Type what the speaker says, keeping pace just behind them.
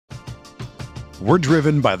We're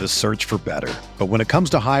driven by the search for better. But when it comes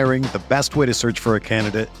to hiring, the best way to search for a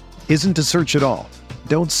candidate isn't to search at all.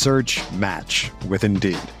 Don't search, match with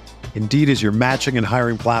Indeed. Indeed is your matching and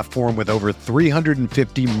hiring platform with over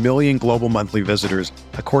 350 million global monthly visitors,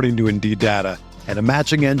 according to Indeed data, and a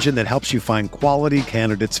matching engine that helps you find quality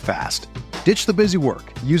candidates fast. Ditch the busy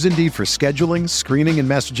work. Use Indeed for scheduling, screening, and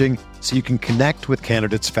messaging so you can connect with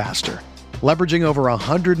candidates faster. Leveraging over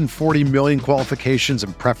 140 million qualifications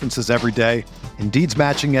and preferences every day, Indeed's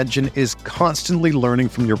matching engine is constantly learning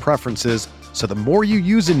from your preferences, so the more you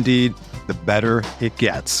use Indeed, the better it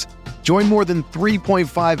gets. Join more than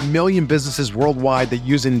 3.5 million businesses worldwide that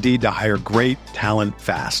use Indeed to hire great talent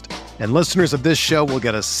fast. And listeners of this show will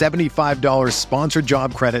get a $75 sponsored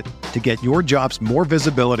job credit to get your jobs more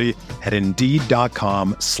visibility at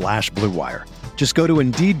Indeed.com/Blue Wire. Just go to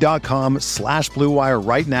Indeed.com/Blue Wire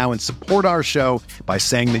right now and support our show by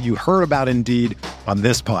saying that you heard about Indeed on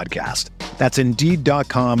this podcast. That's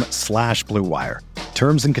Indeed.com/Blue Wire.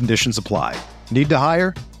 Terms and conditions apply. Need to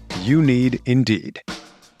hire? You need Indeed. I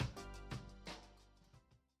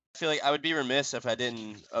feel like I would be remiss if I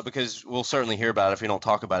didn't, because we'll certainly hear about it if we don't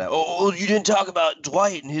talk about it. Oh, you didn't talk about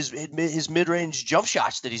Dwight and his mid-range jump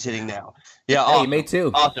shots that he's hitting now. Yeah, awesome. Hey, me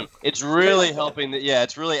too. Awesome. It's really helping.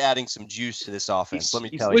 It's really adding some juice to this offense. Let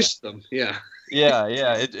me tell you. He swished them. Yeah. Yeah.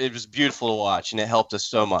 It was beautiful to watch, and it helped us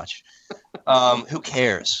so much. Who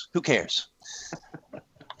cares?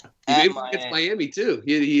 He made it against Miami too.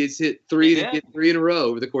 He has hit three in a row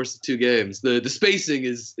over the course of 2 games. The spacing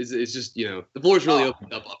is just, the floor's really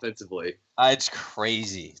opened up offensively. It's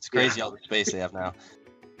crazy. It's crazy all the space they have now.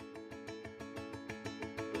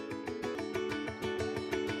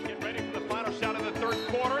 Get ready for the final shot of the third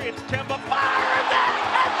quarter. It's Kemba fires it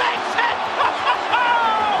and makes it.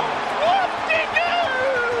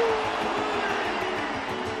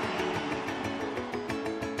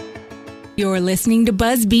 You're listening to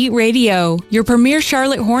BuzzBeat Radio, your premier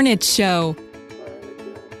Charlotte Hornets show.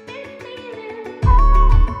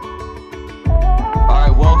 All right,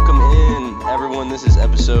 welcome in, everyone. This is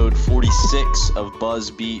episode 46 of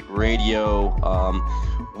BuzzBeat Radio.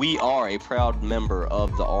 We are a proud member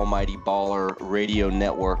of the Almighty Baller Radio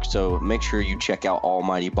Network, so make sure you check out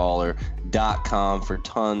almightyballer.com for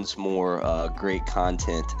tons more great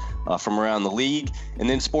content from around the league. And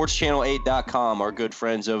then sportschannel8.com, our good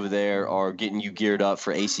friends over there are getting you geared up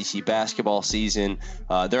for ACC basketball season.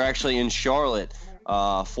 They're actually in Charlotte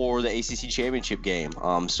for the ACC championship game.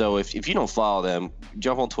 So if you don't follow them,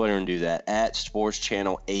 jump on Twitter and do that, at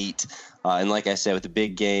sportschannel8. And like I said, with the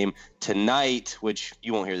big game tonight, which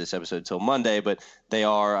you won't hear this episode until Monday, but they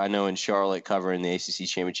are, I know, in Charlotte covering the ACC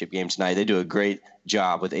championship game tonight. They do a great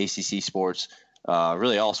job with ACC sports,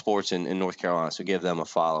 really all sports in North Carolina, so give them a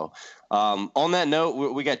follow. On that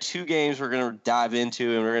note, we got 2 games we're going to dive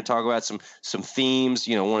into, and we're going to talk about some themes.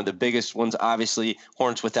 One of the biggest ones, obviously,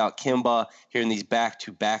 Hornets without Kemba, hearing these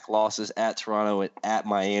back-to-back losses at Toronto and at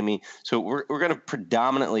Miami. So we're going to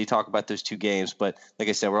predominantly talk about those 2 games, but like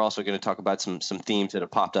I said, we're also going to talk about some themes that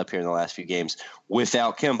have popped up here in the last few games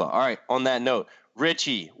without Kemba. All right, on that note,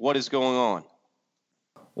 Richie, what is going on?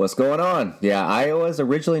 What's going on? Yeah, I was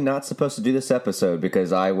originally not supposed to do this episode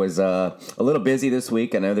because I was a little busy this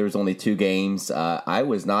week. I know there was only 2 games. I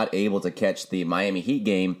was not able to catch the Miami Heat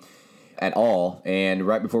game at all. And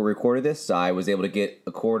right before we recorded this, I was able to get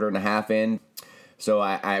a quarter and a half in. So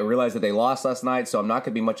I realized that they lost last night, so I'm not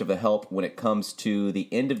going to be much of a help when it comes to the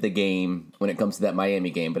end of the game, when it comes to that Miami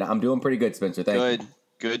game. But I'm doing pretty good, Spencer. Thank you.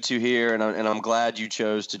 Good to hear, and I'm glad you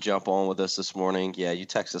chose to jump on with us this morning. Yeah, you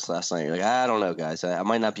texted us last night. You're like, I don't know, guys. I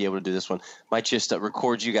might not be able to do this one. Might just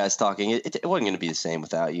record you guys talking. It wasn't going to be the same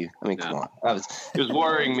without you. I mean, Come on. It was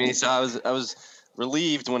worrying me, so I was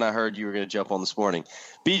relieved when I heard you were going to jump on this morning.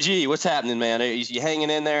 BG, what's happening, man? Are you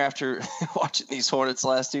hanging in there after watching these Hornets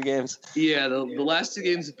last 2 games? Yeah, the last 2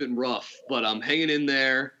 games have been rough, but I'm hanging in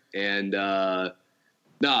there, and I'm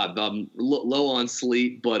low on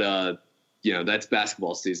sleep, but that's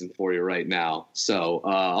basketball season for you right now. So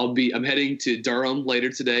I'm heading to Durham later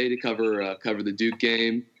today to cover the Duke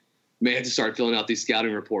game. May have to start filling out these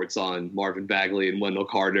scouting reports on Marvin Bagley and Wendell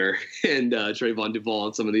Carter and Trayvon Duval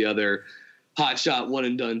and some of the other hotshot one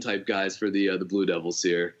and done type guys for the Blue Devils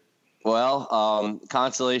here. Well,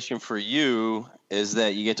 consolation for you is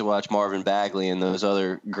that you get to watch Marvin Bagley and those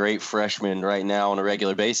other great freshmen right now on a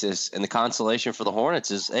regular basis. And the consolation for the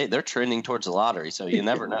Hornets is, hey, they're trending towards the lottery, so you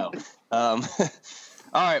never know. All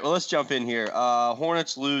right, well, let's jump in here.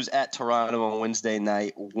 Hornets lose at Toronto on Wednesday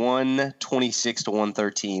night,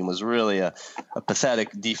 126-113. Was really a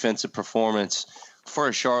pathetic defensive performance for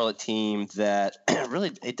a Charlotte team that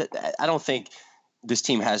really, I don't think this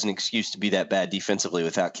team has an excuse to be that bad defensively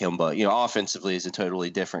without Kemba. You know, offensively is a totally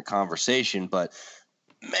different conversation, but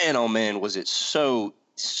man, oh man, was it so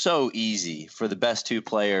easy for the best two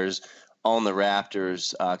players on the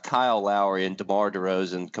Raptors, Kyle Lowry and DeMar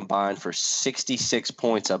DeRozan, combined for 66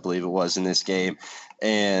 points, I believe it was, in this game.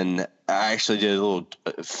 And I actually did a little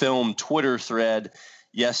film Twitter thread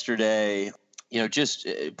yesterday, you know, just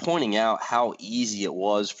pointing out how easy it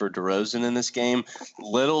was for DeRozan in this game.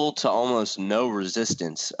 Little to almost no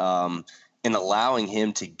resistance in allowing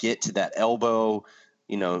him to get to that elbow,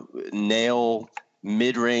 you know, nail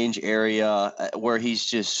mid-range area where he's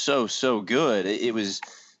just so good. It was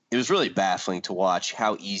really baffling to watch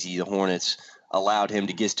how easy the Hornets allowed him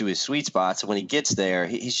to get to his sweet spots. And when he gets there,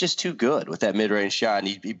 he's just too good with that mid-range shot. And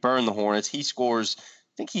he burned the Hornets. I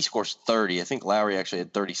think he scores 30. I think Lowry actually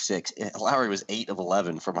had 36. Lowry was 8 of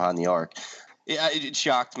 11 from behind the arc. It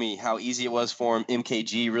shocked me how easy it was for him.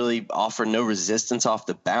 MKG really offered no resistance off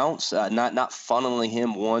the bounce, not funneling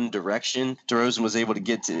him one direction. DeRozan was able to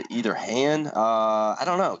get to either hand. I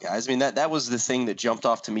don't know, guys. I mean, that was the thing that jumped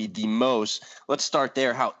off to me the most. Let's start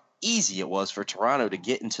there, how easy it was for Toronto to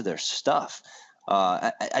get into their stuff.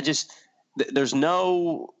 There's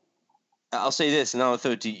no – I'll say this, and I'll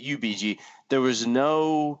throw it to you, BG. There was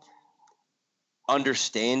no –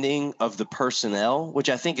 understanding of the personnel, which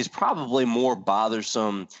I think is probably more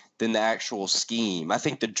bothersome than the actual scheme. I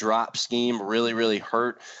think the drop scheme really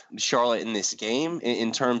hurt Charlotte in this game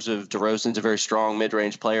in terms of DeRozan's a very strong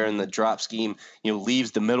mid-range player, and the drop scheme, you know,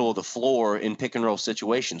 leaves the middle of the floor in pick and roll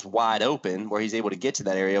situations wide open where he's able to get to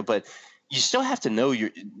that area. But you still have to know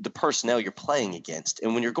the personnel you're playing against.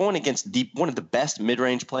 And when you're going against one of the best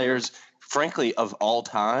mid-range players, frankly, of all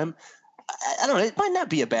time, I don't know. It might not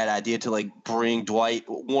be a bad idea to like bring Dwight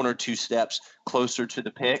one or two steps closer to the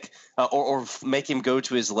pick, or make him go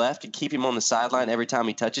to his left and keep him on the sideline every time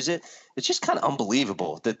he touches it. It's just kind of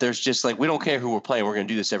unbelievable that there's just like, we don't care who we're playing. We're going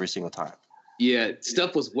to do this every single time. Yeah,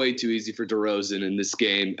 stuff was way too easy for DeRozan in this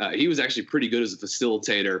game. He was actually pretty good as a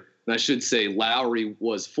facilitator. And I should say Lowry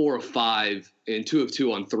was 4 of 5 and 2 of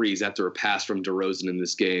 2 on threes after a pass from DeRozan in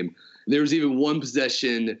this game. There was even one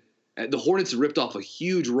possession. The Hornets ripped off a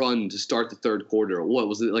huge run to start the third quarter. What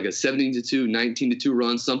was it, like a 17-2, 19-2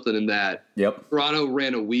 run, something in that? Yep. Toronto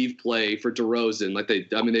ran a weave play for DeRozan.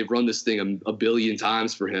 They've run this thing a billion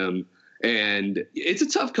times for him, and it's a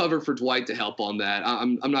tough cover for Dwight to help on that.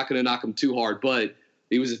 I'm not going to knock him too hard, but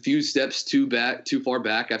he was a few steps too far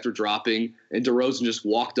back after dropping, and DeRozan just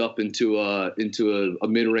walked up into a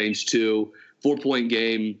mid-range 2, 4-point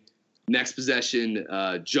game. Next possession,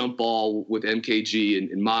 jump ball with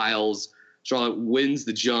MKG and Miles. Charlotte wins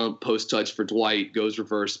the jump, post touch for Dwight, goes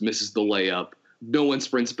reverse, misses the layup. No one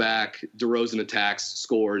sprints back. DeRozan attacks,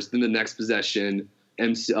 scores. Then the next possession,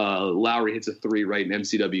 Lowry hits a 3 right in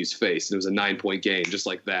MCW's face. And it was a 9-point game, just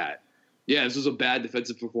like that. Yeah, this was a bad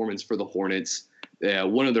defensive performance for the Hornets.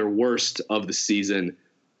 One of their worst of the season.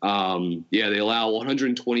 They allow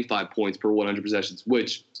 125 points per 100 possessions,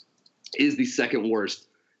 which is the second worst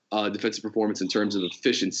defensive performance in terms of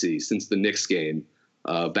efficiency since the Knicks game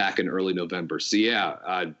back in early November. So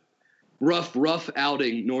rough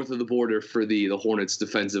outing north of the border for the Hornets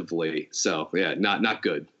defensively. So yeah, not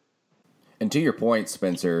good. And to your point,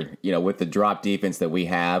 Spencer, you know, with the drop defense that we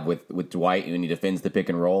have with Dwight when he defends the pick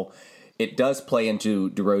and roll, it does play into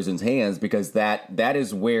DeRozan's hands because that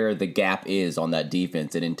is where the gap is on that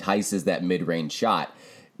defense. It entices that mid-range shot.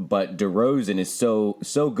 But DeRozan is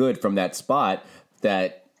so good from that spot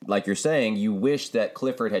that, like you're saying, you wish that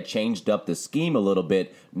Clifford had changed up the scheme a little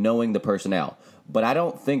bit, knowing the personnel. But I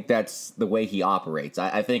don't think that's the way he operates.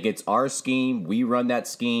 I think it's our scheme. We run that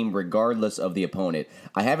scheme regardless of the opponent.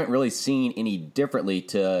 I haven't really seen any differently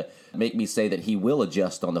to make me say that he will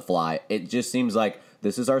adjust on the fly. It just seems like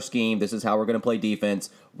this is our scheme. This is how we're going to play defense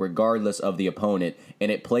regardless of the opponent.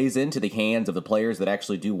 And it plays into the hands of the players that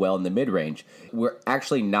actually do well in the mid-range. We're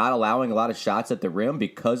actually not allowing a lot of shots at the rim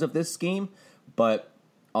because of this scheme, but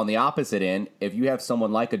on the opposite end, if you have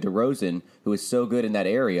someone like a DeRozan who is so good in that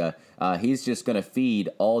area, he's just going to feed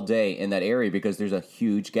all day in that area because there's a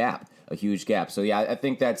huge gap. So, yeah, I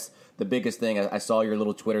think that's the biggest thing. I saw your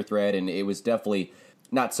little Twitter thread, and it was definitely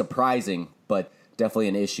not surprising, but definitely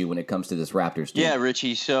an issue when it comes to this Raptors team. Yeah,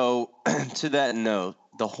 Richie, so to that note,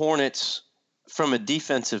 the Hornets, from a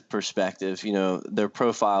defensive perspective, you know, their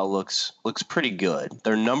profile looks pretty good.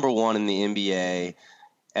 They're number 1 in the NBA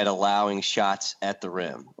at allowing shots at the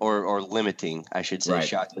rim, or limiting, I should say, right,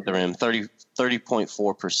 shots at the rim,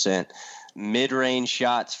 30.4%. Mid-range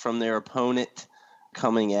shots from their opponent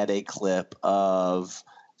coming at a clip of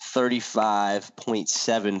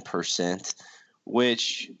 35.7%,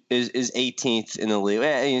 which is 18th in the league.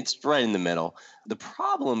 It's right in the middle. the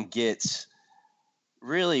problem gets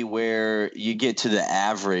really where you get to the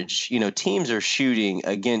average. Teams are shooting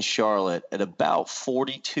against Charlotte at about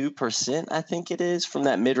 42%, I think it is, from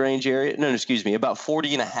that mid-range area. No, excuse me, about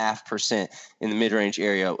 40.5% in the mid-range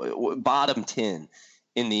area, bottom 10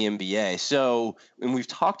 in the NBA. So, and we've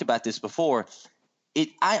talked about this before,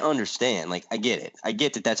 I understand, I get it. I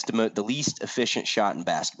get that that's the least efficient shot in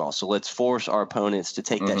basketball. So let's force our opponents to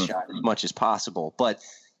take that shot as much as possible. But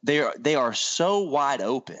they are so wide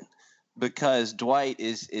open because Dwight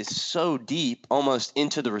is so deep, almost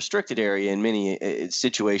into the restricted area in many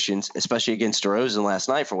situations, especially against DeRozan last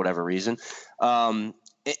night for whatever reason. And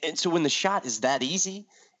so when the shot is that easy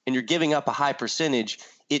and you're giving up a high percentage,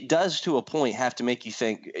 it does to a point have to make you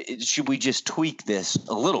think, should we just tweak this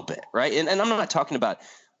a little bit, right? And I'm not talking about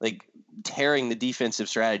tearing the defensive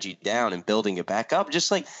strategy down and building it back up.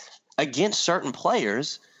 Just against certain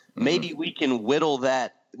players, maybe we can whittle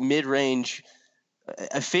that mid-range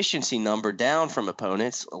efficiency number down from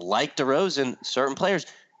opponents like DeRozan. Certain players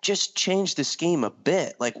just change the scheme a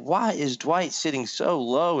bit. Why is Dwight sitting so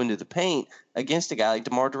low into the paint against a guy like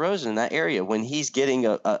DeMar DeRozan in that area when he's getting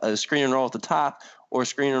a screen and roll at the top or a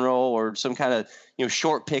screen and roll or some kind of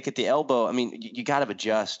short pick at the elbow? I mean, you got to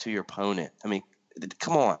adjust to your opponent. I mean,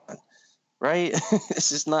 come on, right?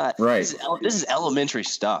 This is not right. This is elementary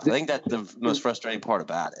stuff. I think that's the most frustrating part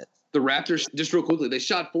about it. The Raptors, just real quickly, they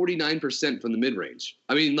shot 49% from the mid-range.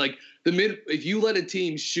 I mean, if you let a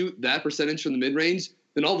team shoot that percentage from the mid-range,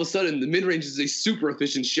 then all of a sudden the mid-range is a super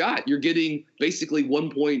efficient shot. You're getting basically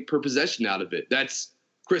 1 point per possession out of it. That's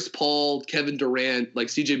Chris Paul, Kevin Durant,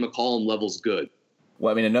 CJ McCollum levels good.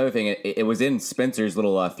 Well, I mean, another thing, it was in Spencer's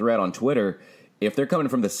little thread on Twitter. If they're coming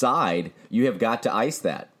from the side, you have got to ice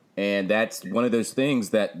that. And that's one of those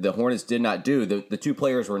things that the Hornets did not do. The two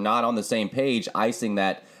players were not on the same page icing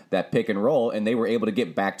that pick and roll, and they were able to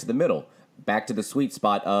get back to the middle, back to the sweet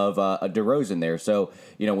spot of a DeRozan there. So,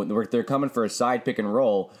 when they're coming for a side pick and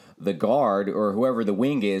roll, the guard or whoever the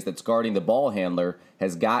wing is that's guarding the ball handler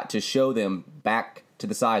has got to show them back to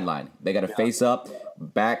the sideline. They got to face up,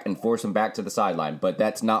 back, and force them back to the sideline. But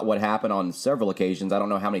that's not what happened on several occasions. I don't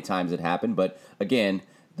know how many times it happened, but again,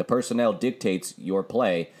 the personnel dictates your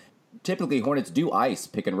play. Typically, Hornets do ice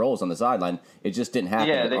pick and rolls on the sideline. It just didn't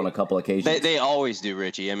happen on a couple occasions. They always do,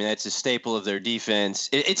 Richie. I mean, that's a staple of their defense.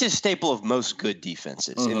 It's a staple of most good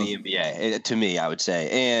defenses in the NBA, to me, I would say.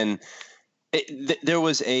 And there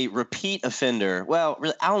was a repeat offender. Well,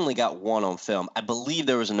 really, I only got one on film. I believe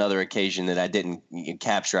there was another occasion that I didn't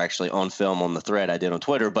capture actually on film on the thread I did on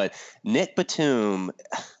Twitter. But Nick Batum,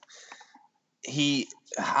 I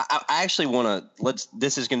actually want to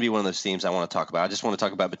this is going to be one of those themes I want to talk about. I just want to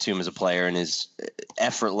talk about Batum as a player and his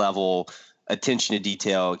effort level, attention to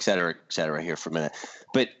detail, et cetera here for a minute.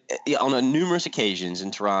 But on numerous occasions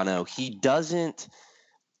in Toronto, he doesn't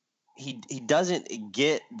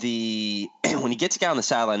get the when he gets a guy on the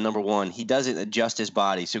sideline, number one, he doesn't adjust his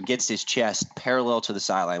body, so gets his chest parallel to the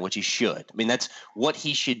sideline, which he should. I mean, that's what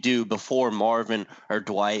he should do before Marvin or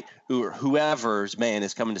Dwight or whoever's man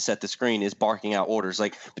is coming to set the screen is barking out orders.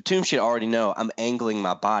 Batum should already know I'm angling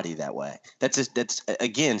my body that way. That's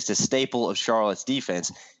again, it's a staple of Charlotte's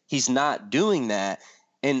defense. He's not doing that.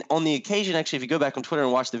 And on the occasion, actually, if you go back on Twitter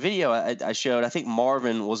and watch the video I showed, I think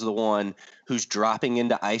Marvin was the one who's dropping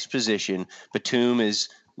into ice position. Batum is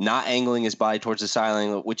not angling his body towards the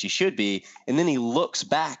sideline, which he should be. And then he looks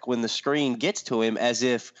back when the screen gets to him as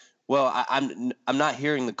if, well, I'm not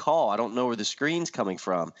hearing the call. I don't know where the screen's coming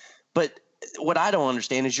from. But what I don't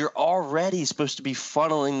understand is you're already supposed to be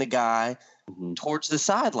funneling the guy towards the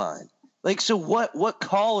sideline. So what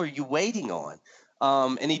call are you waiting on?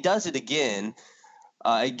 And he does it again.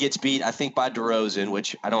 It gets beat, I think, by DeRozan,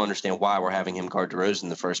 which I don't understand why we're having him guard DeRozan in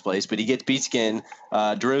the first place. But he gets beat again.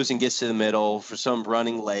 DeRozan gets to the middle for some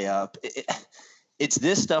running layup. It's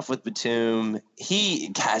this stuff with Batum.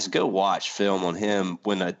 Guys, go watch film on him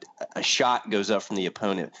when a shot goes up from the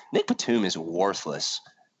opponent. Nick Batum is worthless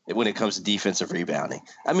when it comes to defensive rebounding.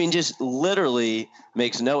 I mean, just literally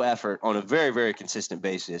makes no effort on a very, very consistent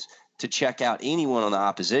basis to check out anyone on the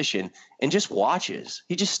opposition and just watches.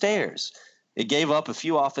 He just stares. It gave up a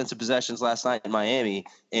few offensive possessions last night in Miami,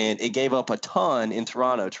 and it gave up a ton in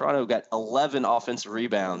Toronto. Toronto got 11 offensive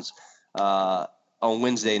rebounds on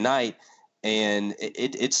Wednesday night, and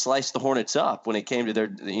it sliced the Hornets up when it came to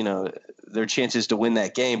their chances to win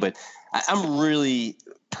that game. But I'm really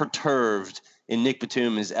perturbed in Nick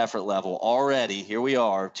Batum's effort level already. Here we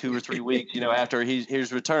are 2 or 3 weeks, after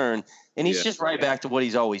his return, and he's just right back to what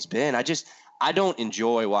he's always been. I don't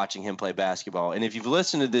enjoy watching him play basketball. And if you've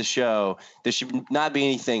listened to this show, there should not be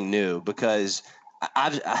anything new because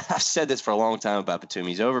I've said this for a long time about Batum.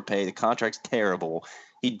 He's overpaid. The contract's terrible.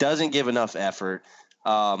 He doesn't give enough effort.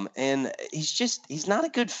 And he's not a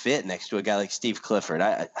good fit next to a guy like Steve Clifford.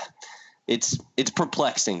 It's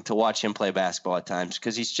perplexing to watch him play basketball at times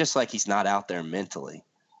because he's just like he's not out there mentally.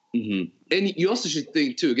 Mm-hmm. And you also should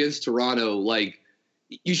think too against Toronto, like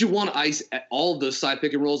you should want to ice all of those side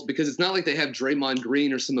pick and rolls because it's not like they have Draymond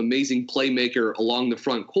Green or some amazing playmaker along the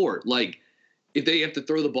front court. Like if they have to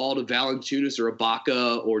throw the ball to Valanciunas or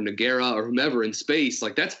Ibaka or Nogueira or whomever in space,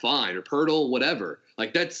 like that's fine, or Pirtle, whatever.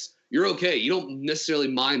 Like you're okay. You don't necessarily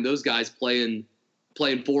mind those guys playing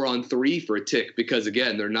 4-on-3 for a tick because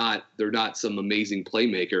again, they're not some amazing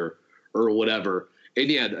playmaker or whatever. And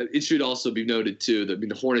yeah, it should also be noted too that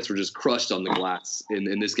the Hornets were just crushed on the glass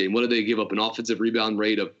in this game. What did they give up? An offensive rebound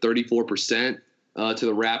rate of 34% to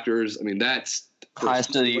the Raptors. I mean, that's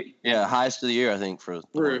highest of the year, I think, for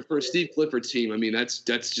Steve Clifford's team. I mean, that's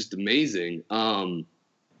just amazing. And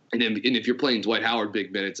if you're playing Dwight Howard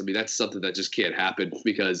big minutes, I mean, that's something that just can't happen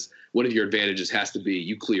because one of your advantages has to be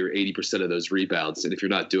you clear 80% of those rebounds. And if you're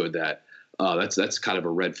not doing that, that's kind of a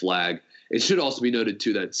red flag. It should also be noted,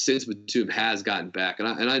 too, that since Batum has gotten back, and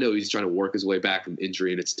I know he's trying to work his way back from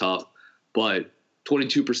injury, and it's tough, but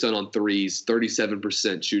 22% on threes,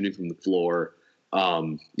 37% shooting from the floor.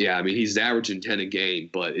 Yeah, I mean, he's averaging 10 a game,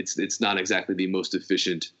 but it's not exactly the most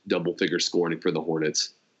efficient double-figure scoring for the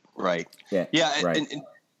Hornets. Right. Yeah. Right. And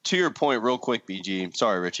to your point, real quick, BG.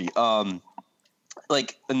 Sorry, Richie.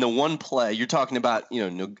 Like in the one play you're talking about,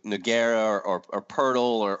 Nogueira or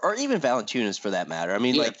Pirtle or even Valanciunas for that matter. I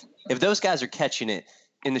mean, like if those guys are catching it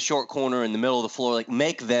in the short corner in the middle of the floor, like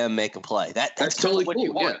make them make a play. That's totally what cool.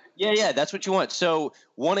 you want. Yeah, that's what you want. So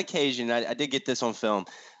one occasion, I did get this on film.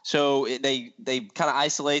 So they kind of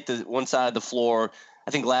isolate the one side of the floor. I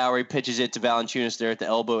think Lowry pitches it to Valanciunas there at the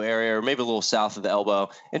elbow area, or maybe a little south of the elbow.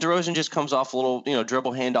 And DeRozan just comes off a little,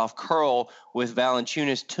 dribble handoff curl with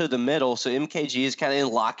Valanciunas to the middle. So MKG is kind of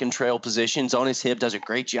in lock and trail positions on his hip, does a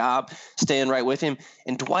great job staying right with him.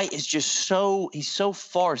 And Dwight is just he's so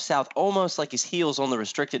far south, almost like his heels on the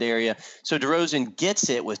restricted area. So DeRozan gets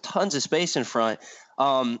it with tons of space in front.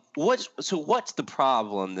 What's the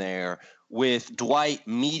problem there with Dwight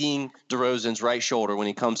meeting DeRozan's right shoulder when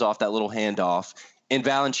he comes off that little handoff? And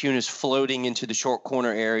Valanciunas floating into the short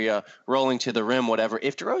corner area, rolling to the rim, whatever.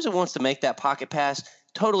 If DeRozan wants to make that pocket pass,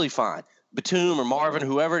 totally fine. Batum or Marvin,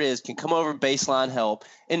 whoever it is, can come over baseline help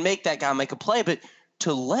and make that guy make a play. But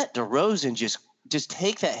to let DeRozan just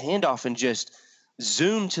take that handoff and just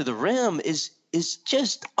zoom to the rim is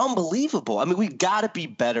just unbelievable. I mean, we've got to be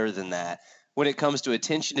better than that when it comes to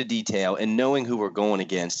attention to detail and knowing who we're going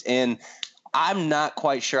against. And I'm not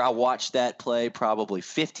quite sure. I watched that play probably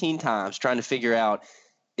 15 times trying to figure out,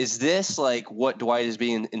 is this like what Dwight is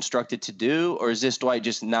being instructed to do, or is this Dwight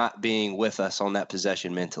just not being with us on that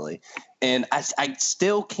possession mentally? And I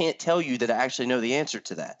still can't tell you that I actually know the answer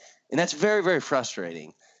to that. And that's very, very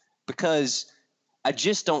frustrating because I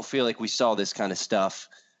just don't feel like we saw this kind of stuff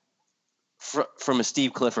from a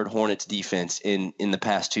Steve Clifford Hornets defense in the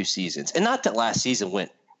past two seasons. And not that last season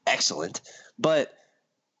went excellent, but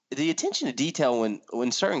the attention to detail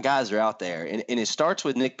when certain guys are out there, and it starts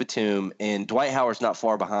with Nick Batum and Dwight Howard's not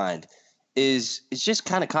far behind, is just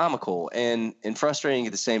kind of comical and frustrating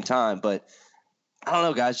at the same time. But I don't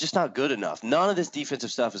know, guys, just not good enough. None of this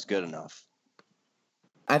defensive stuff is good enough.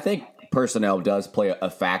 I think personnel does play a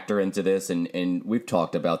factor into this, and we've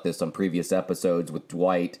talked about this on previous episodes with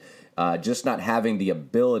Dwight. Just not having the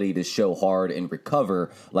ability to show hard and recover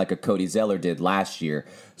like a Cody Zeller did last year.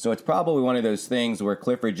 So it's probably one of those things where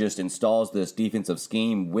Clifford just installs this defensive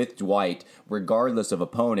scheme with Dwight, regardless of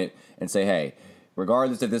opponent, and say, hey,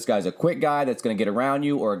 regardless if this guy's a quick guy that's going to get around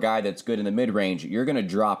you or a guy that's good in the mid-range, you're going to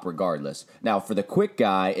drop regardless. Now, for the quick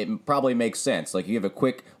guy, it probably makes sense. Like you have a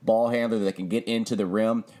quick ball handler that can get into the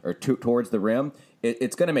rim or towards the rim,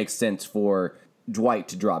 it's going to make sense for Dwight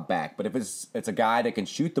to drop back. But if it's a guy that can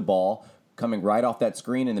shoot the ball coming right off that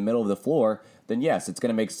screen in the middle of the floor, then yes, it's going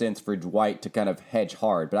to make sense for Dwight to kind of hedge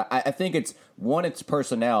hard. But I think it's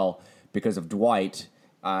personnel because of Dwight.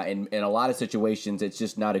 In a lot of situations, it's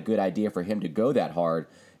just not a good idea for him to go that hard.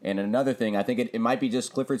 And another thing, I think it might be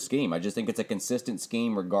just Clifford's scheme. I just think it's a consistent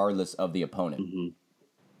scheme regardless of the opponent. Mm-hmm.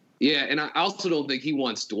 Yeah, and I also don't think he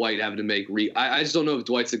wants Dwight having to make reads. I just don't know if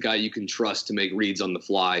Dwight's a guy you can trust to make reads on the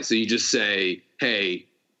fly. So you just say, hey,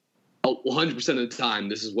 100% of the time,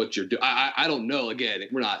 this is what you're doing. I don't know. Again,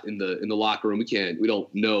 we're not in the locker room. We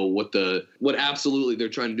don't know what absolutely they're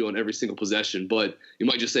trying to do on every single possession. But you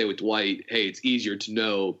might just say with Dwight, hey, it's easier to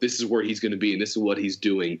know this is where he's going to be and this is what he's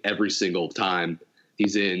doing every single time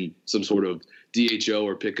he's in some sort of DHO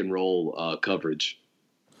or pick and roll coverage.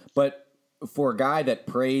 But for a guy that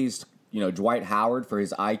praised, Dwight Howard for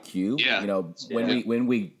his IQ, when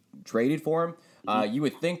we traded for him, you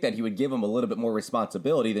would think that he would give him a little bit more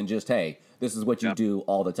responsibility than just, hey, this is what you do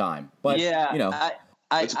all the time. But,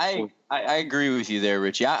 I agree with you there,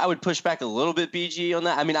 Richie. I would push back a little bit, BG, on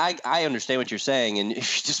that. I mean, I understand what you're saying, and if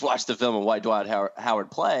you just watch the film and watch Dwight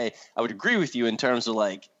Howard play, I would agree with you in terms of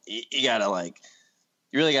you gotta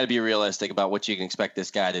you really got to be realistic about what you can expect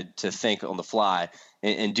this guy to think on the fly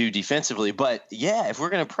and do defensively. But yeah, if we're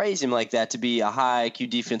going to praise him like that to be a high IQ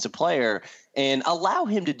defensive player and allow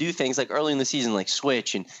him to do things like early in the season, like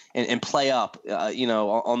switch and play up,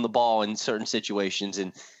 on the ball in certain situations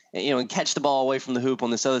and catch the ball away from the hoop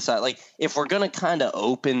on this other side. Like if we're going to kind of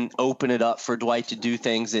open it up for Dwight to do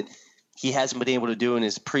things that he hasn't been able to do in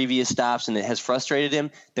his previous stops and it has frustrated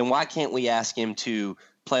him, then why can't we ask him to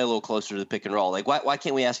play a little closer to the pick and roll? Like, why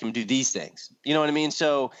can't we ask him to do these things? You know what I mean?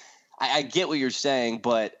 So I get what you're saying,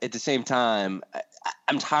 but at the same time,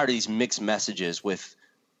 I'm tired of these mixed messages with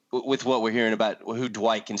what we're hearing about who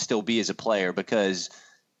Dwight can still be as a player, because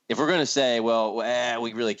if we're going to say,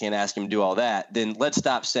 we really can't ask him to do all that, then let's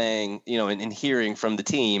stop saying, and hearing from the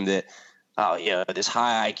team that, this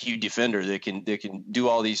high IQ defender that can do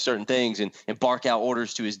all these certain things and bark out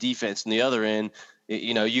orders to his defense. And the other end,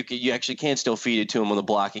 you actually can still feed it to him on the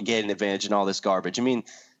block and get an advantage and all this garbage. I mean,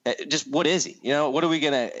 just what is he?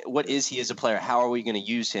 What is he as a player? How are we going to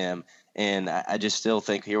use him? And I just still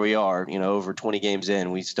think here we are, over 20 games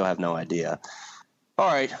in, we still have no idea. All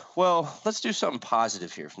right, well, let's do something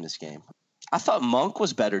positive here from this game. I thought Monk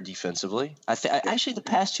was better defensively. Actually, the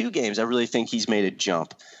past two games, I really think he's made a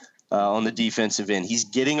jump on the defensive end. He's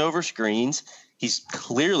getting over screens. He's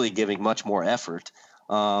clearly giving much more effort.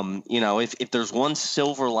 If there's one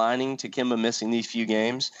silver lining to Kemba missing these few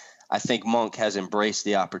games, I think Monk has embraced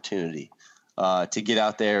the opportunity to get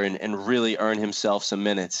out there and really earn himself some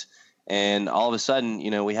minutes. And all of a sudden,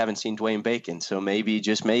 we haven't seen Dwayne Bacon. So maybe,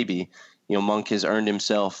 just maybe, Monk has earned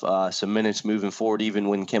himself some minutes moving forward, even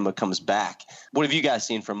when Kemba comes back. What have you guys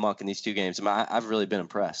seen from Monk in these two games? I've really been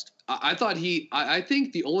impressed. I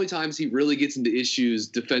think the only times he really gets into issues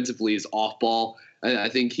defensively is off ball. I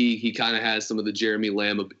think he kind of has some of the Jeremy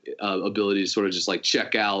Lamb ability to sort of just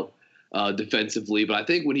check out defensively. But I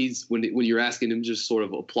think when you're asking him to just sort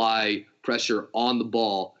of apply pressure on the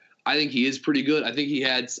ball, I think he is pretty good. I think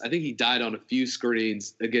he died on a few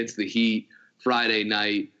screens against the Heat Friday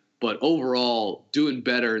night, but overall doing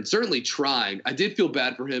better and certainly trying. I did feel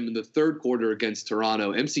bad for him in the third quarter against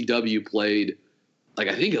Toronto. MCW played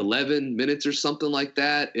I think 11 minutes or something like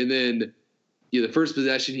that, and then the first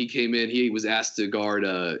possession he came in, he was asked to guard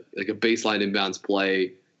a baseline inbounds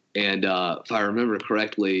play, and if I remember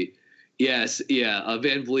correctly,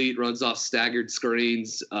 Van Vliet runs off staggered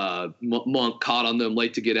screens. Monk caught on them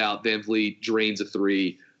late to get out. Van Vliet drains a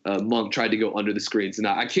three. Monk tried to go under the screens, and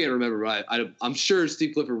I can't remember. I'm sure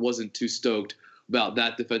Steve Clifford wasn't too stoked about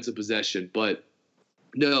that defensive possession, but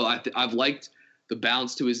no, I've liked the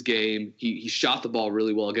bounce to his game. He shot the ball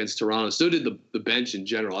really well against Toronto. So did the bench in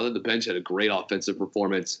general. I thought the bench had a great offensive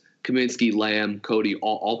performance. Kaminsky, Lamb, Cody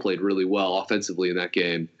all played really well offensively in that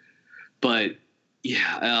game. But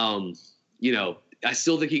I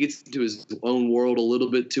still think he gets into his own world a little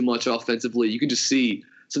bit too much offensively. You can just see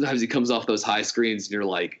sometimes he comes off those high screens and you're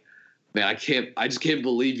like, man, I just can't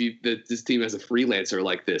believe that this team has a freelancer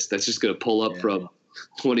like this that's just going to pull up from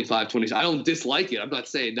 25, 20. I don't dislike it. I'm not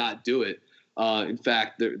saying not do it. In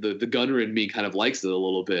fact, the gunner in me kind of likes it a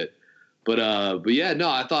little bit. But I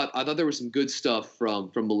thought there was some good stuff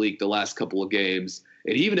from Malik the last couple of games.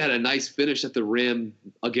 And he even had a nice finish at the rim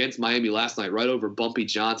against Miami last night, right over Bumpy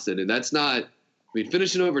Johnson. And that's not,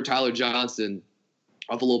 finishing over Tyler Johnson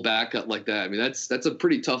off a little back cut like that. That's a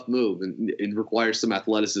pretty tough move and requires some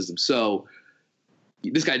athleticism. So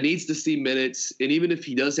this guy needs to see minutes. And even if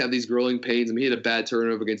he does have these growing pains, he had a bad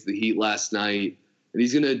turnover against the Heat last night. And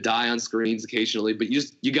he's going to die on screens occasionally, but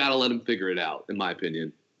you got to let him figure it out, in my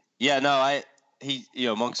opinion. Yeah,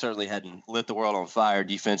 no, Monk certainly hadn't lit the world on fire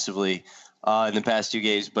defensively in the past two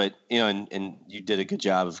games, but and you did a good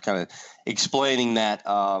job of kind of explaining that,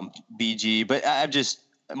 BG. But I've just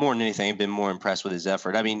more than anything been more impressed with his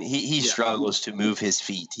effort. He struggles to move his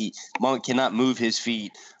feet. Monk cannot move his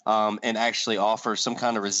feet and actually offer some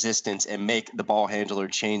kind of resistance and make the ball handler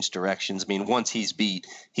change directions. Once he's beat,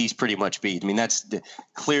 he's pretty much beat. That's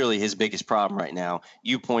clearly his biggest problem right now.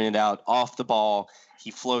 You pointed out off the ball, he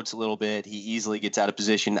floats a little bit. He easily gets out of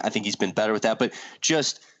position. I think he's been better with that. But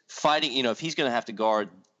just fighting, if he's going to have to guard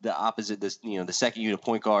the opposite, the second unit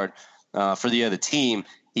point guard for the other team,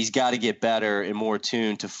 he's got to get better and more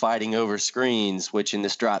attuned to fighting over screens, which in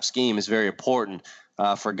this drop scheme is very important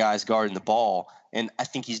for guys guarding the ball. And I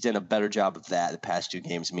think he's done a better job of that the past 2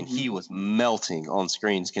 games. I mean, he was melting on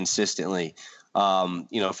screens consistently,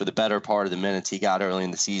 for the better part of the minutes he got early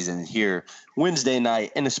in the season. Here, Wednesday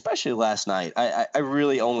night, and especially last night, I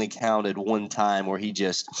really only counted one time where he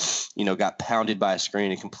just, got pounded by a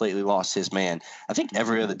screen and completely lost his man. I think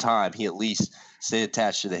every other time he at least stayed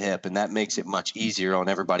attached to the hip, and that makes it much easier on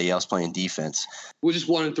everybody else playing defense. We just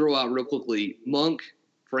want to throw out real quickly, Monk,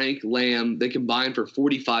 Frank, Lamb, they combined for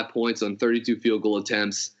 45 points on 32 field goal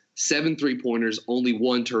attempts, 7 3-pointers, only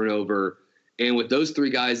 1 turnover. And with those 3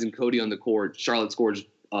 guys and Cody on the court, Charlotte scores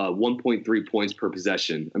 1.3 points per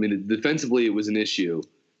possession. I mean, defensively it was an issue,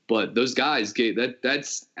 but those guys gave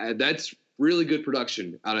that's really good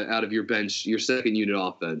production out of your bench, your second unit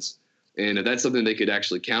offense. And if that's something they could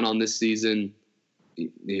actually count on this season,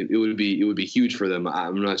 it would be huge for them.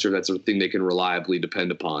 I'm not sure that's a thing they can reliably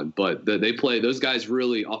depend upon, but those guys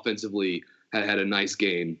really offensively had a nice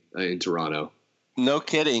game in Toronto. No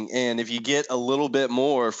kidding. And if you get a little bit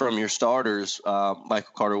more from your starters,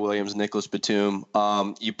 Michael Carter-Williams, Nicholas Batum,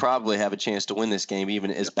 you probably have a chance to win this game,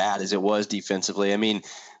 even as bad as it was defensively. I mean,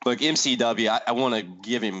 look, MCW, I want to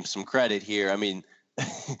give him some credit here. I mean,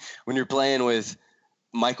 when you're playing with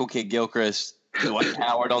Michael Kidd-Gilchrist, Dwight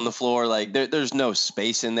Howard on the floor, like there's no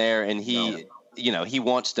space in there, and he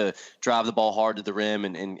wants to drive the ball hard to the rim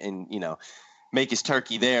and make his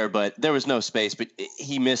turkey there, but there was no space. But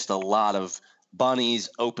he missed a lot of bunnies,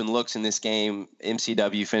 open looks in this game.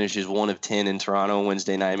 MCW finishes 1 of 10 in Toronto on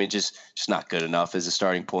Wednesday night. I mean, just not good enough as a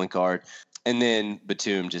starting point guard. And then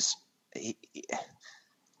Batum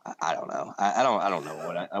I don't know. I don't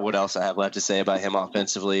know what else I have left to say about him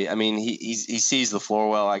offensively. I mean, he sees the floor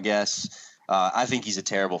well, I guess. I think he's a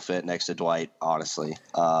terrible fit next to Dwight, honestly.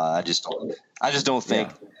 I just don't think.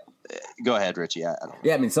 Yeah. Go ahead, Richie. I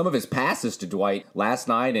mean, some of his passes to Dwight last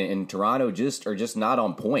night in Toronto are just not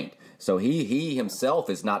on point. So he himself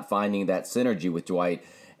is not finding that synergy with Dwight.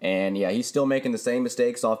 And, he's still making the same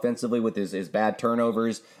mistakes offensively with his bad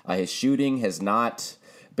turnovers. His shooting has not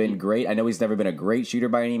been great. I know he's never been a great shooter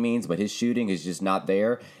by any means, but his shooting is just not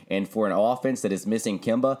there. And for an offense that is missing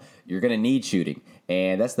Kemba, you're going to need shooting.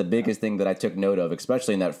 And that's the biggest thing that I took note of,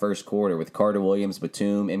 especially in that first quarter with Carter-Williams,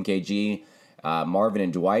 Batum, MKG, Marvin,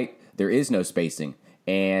 and Dwight. There is no spacing.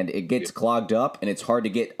 And it gets clogged up, and it's hard to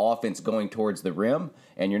get offense going towards the rim.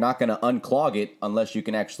 And you're not going to unclog it unless you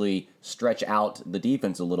can actually stretch out the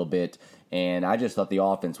defense a little bit. And I just thought the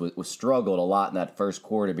offense was struggled a lot in that first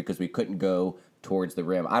quarter because we couldn't go towards the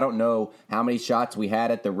rim. I don't know how many shots we had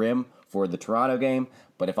at the rim for the Toronto game,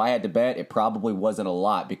 but if I had to bet, it probably wasn't a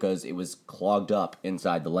lot because it was clogged up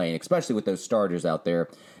inside the lane, especially with those starters out there.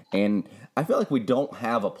 And I feel like we don't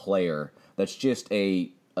have a player that's just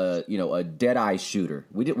a dead-eye shooter.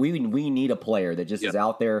 We need a player that just is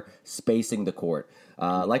out there spacing the court,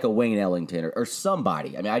 like a Wayne Ellington or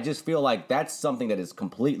somebody. I mean, I just feel like that's something that is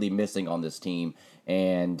completely missing on this team.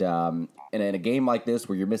 And in a game like this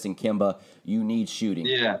where you're missing Kemba, you need shooting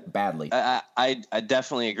badly. I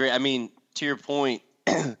definitely agree. I mean, to your point,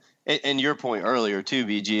 and your point earlier too,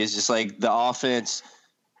 BG, is just like the offense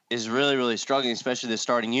is really, really struggling, especially the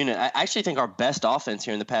starting unit. I actually think our best offense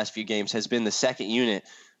here in the past few games has been the second unit.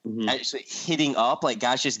 Actually hitting up, like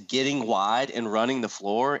guys just getting wide and running the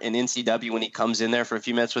floor. And NCW, when he comes in there for a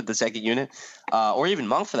few minutes with the second unit, or even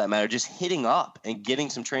Monk for that matter, just hitting up and getting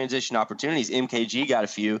some transition opportunities. MKG got a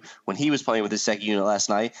few when he was playing with his second unit last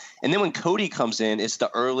night. And then when Cody comes in, it's the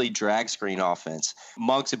early drag screen offense.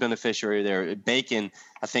 Monk's a beneficiary there. Bacon,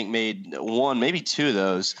 I think, made 1, maybe 2 of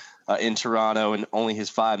those in Toronto in only his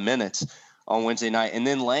 5 minutes on Wednesday night. And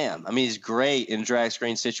then Lamb, I mean, he's great in drag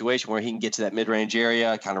screen situation where he can get to that mid-range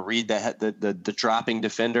area, kind of read the dropping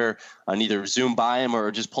defender and either zoom by him or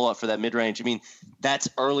just pull up for that mid-range. I mean, that's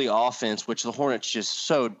early offense, which the Hornets just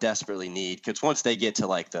so desperately need, because once they get to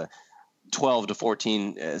like the 12 to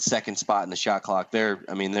 14 second spot in the shot clock, they're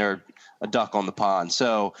a duck on the pond.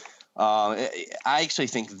 So I actually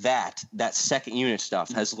think that second unit stuff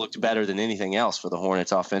has looked better than anything else for the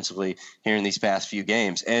Hornets offensively here in these past few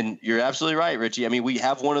games. And you're absolutely right, Richie. I mean, we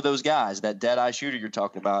have one of those guys, that dead-eye shooter you're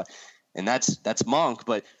talking about, and that's Monk,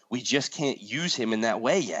 but we just can't use him in that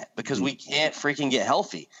way yet because we can't freaking get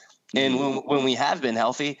healthy. And when we have been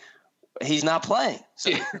healthy, he's not playing.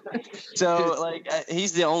 So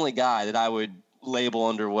he's the only guy that I would label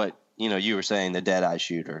under what, you were saying, the dead-eye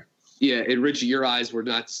shooter. Yeah, and Richie, your eyes were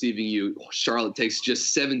not deceiving you. Charlotte takes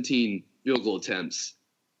just 17 field goal attempts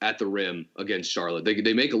at the rim against Charlotte.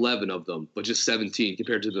 They make 11 of them, but just 17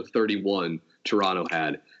 compared to the 31 Toronto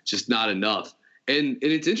had. Just not enough. And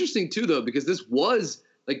it's interesting, too, though, because this was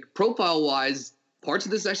like profile-wise, parts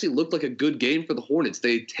of this actually looked like a good game for the Hornets.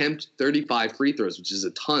 They attempt 35 free throws, which is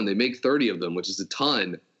a ton. They make 30 of them, which is a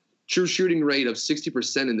ton. True shooting rate of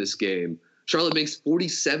 60% in this game. Charlotte makes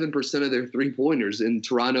 47% of their three-pointers, and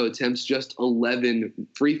Toronto attempts just 11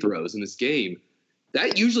 free throws in this game.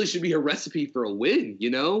 That usually should be a recipe for a win, you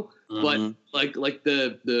know? Mm-hmm. But like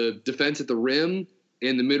the defense at the rim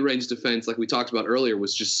and the mid-range defense, like we talked about earlier,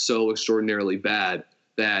 was just so extraordinarily bad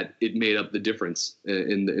that it made up the difference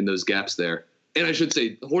in those gaps there. And I should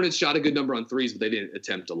say, the Hornets shot a good number on threes, but they didn't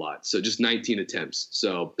attempt a lot. So just 19 attempts.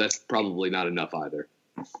 So that's probably not enough either.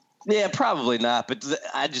 Yeah, probably not. But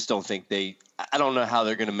I just don't think I don't know how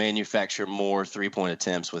they're going to manufacture more three-point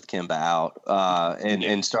attempts with Kemba out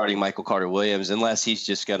and starting Michael Carter-Williams, unless he's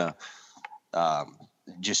just going to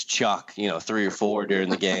just chuck, 3 or 4 during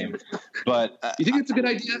the game. But you think it's a good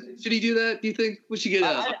idea? Should he do that? Do you think we should get?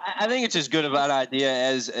 I think it's as good of an idea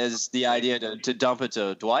as the idea to dump it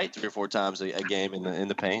to Dwight 3 or 4 times a game in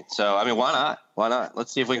the paint. So I mean, why not? Why not?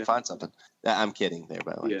 Let's see if we can find something. I'm kidding there,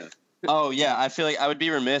 by the way. Yeah. Oh yeah, I feel like I would be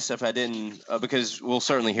remiss if I didn't, because we'll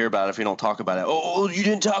certainly hear about it if we don't talk about it. Oh, you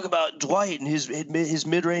didn't talk about Dwight and his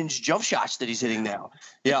mid-range jump shots that he's hitting now.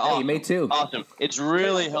 Yeah, awesome. He made 2. Awesome. It's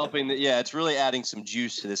really helping. It's really adding some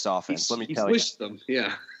juice to this offense. Let me tell you. He swished them.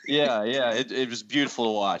 Yeah. Yeah. It was beautiful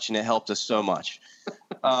to watch, and it helped us so much.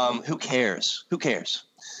 Who cares?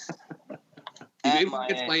 He made it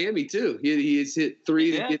against Miami too. He has hit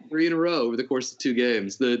 3 in a row over the course of 2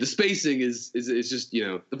 games. The spacing is just,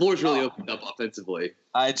 the floor's really opened up offensively.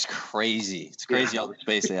 It's crazy. It's crazy all the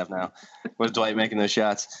space they have now. With Dwight making those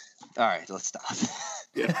shots. All right, let's stop.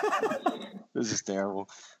 Yeah. This is terrible.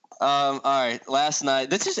 All right, last night.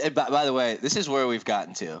 By the way, this is where we've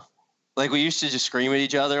gotten to. Like, we used to just scream at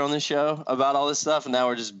each other on this show about all this stuff, and now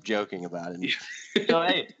we're just joking about it. Yeah. So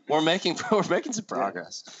hey, we're making some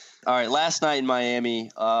progress. Yeah. All right, last night in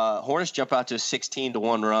Miami, Hornets jump out to a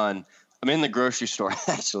 16-1 run. I'm in the grocery store.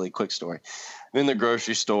 Actually, quick story. I'm in the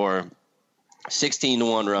grocery store,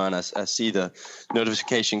 16-1 run. I see the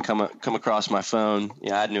notification come across my phone.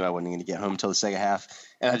 I knew I wasn't going to get home until the second half,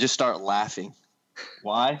 and I just start laughing.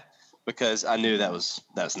 Why? Because I knew that was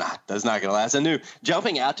not going to last. I knew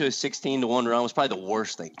jumping out to a 16-1 run was probably the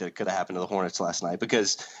worst thing that could have happened to the Hornets last night,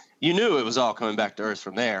 because you knew it was all coming back to earth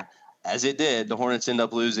from there. As it did, the Hornets end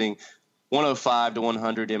up losing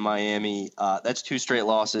 105-100 in Miami. That's 2 straight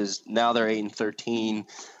losses. Now they're 8-13,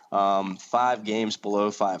 5 games below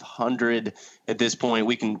 500 at this point.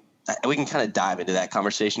 We can kind of dive into that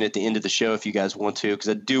conversation at the end of the show if you guys want to, because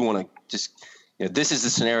I do want to just this is the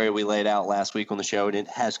scenario we laid out last week on the show, and it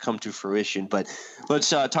has come to fruition. But let's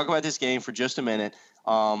talk about this game for just a minute.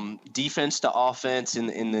 Defense to offense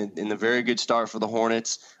in the very good start for the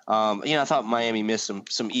Hornets. I thought Miami missed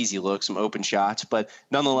some easy looks, some open shots, but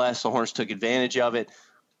nonetheless, the Hornets took advantage of it.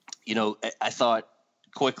 I thought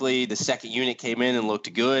quickly the second unit came in and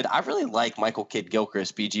looked good. I really like Michael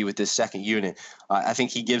Kidd-Gilchrist, BG, with this second unit. I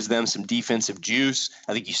think he gives them some defensive juice.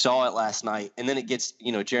 I think you saw it last night. And then it gets,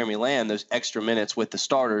 Jeremy Lamb, those extra minutes with the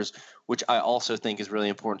starters, which I also think is really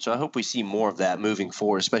important. So I hope we see more of that moving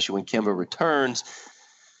forward, especially when Kemba returns.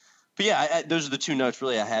 But yeah, those are the 2 notes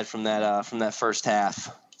really I had from that first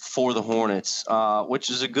half for the Hornets, which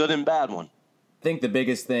is a good and bad one. I think the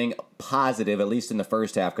biggest thing positive, at least in the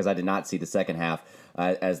first half, because I did not see the second half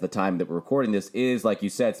as the time that we're recording this, is, like you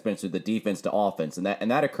said, Spencer, the defense to offense. And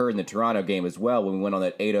that occurred in the Toronto game as well, when we went on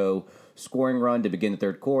that 8-0 scoring run to begin the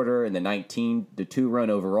third quarter and the 19-2 run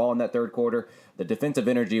overall in that third quarter. The defensive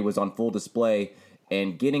energy was on full display,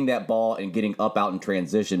 and getting that ball and getting up out in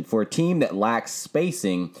transition. For a team that lacks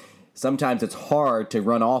spacing, sometimes it's hard to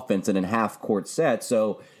run offense in a half-court set,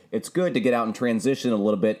 so it's good to get out and transition a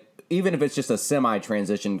little bit, even if it's just a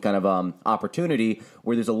semi-transition kind of opportunity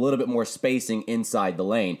where there's a little bit more spacing inside the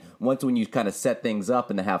lane. Once when you kind of set things up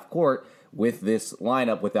in the half court with this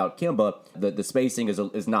lineup without Kemba, the spacing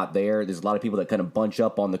is not there. There's a lot of people that kind of bunch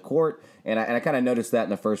up on the court, and I kind of noticed that in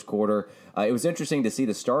the first quarter. It was interesting to see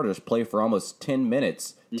the starters play for almost 10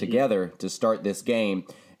 minutes together to start this game,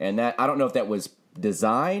 and that I don't know if that was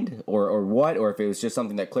designed or what, or if it was just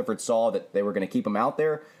something that Clifford saw that they were going to keep him out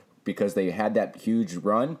there because they had that huge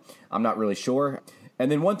run. I'm not really sure.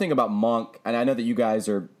 And then one thing about Monk, and I know that you guys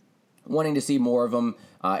are wanting to see more of him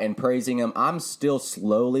and praising him. I'm still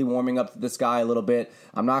slowly warming up to this guy a little bit.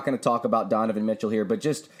 I'm not going to talk about Donovan Mitchell here, but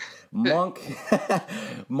just Monk,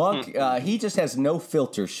 he just has no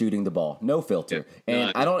filter shooting the ball, no filter.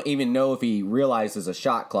 And I don't even know if he realizes a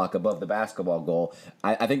shot clock above the basketball goal.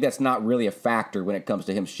 I think that's not really a factor when it comes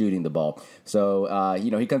to him shooting the ball. So,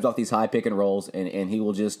 he comes off these high pick and rolls, and he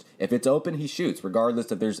will just, if it's open, he shoots,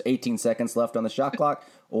 regardless if there's 18 seconds left on the shot clock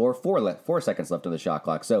or 4 seconds left on the shot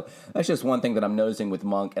clock. So that's just one thing that I'm noticing with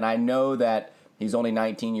Monk. And I know that he's only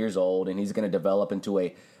 19 years old, and he's going to develop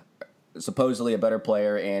into supposedly a better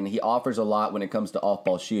player, and he offers a lot when it comes to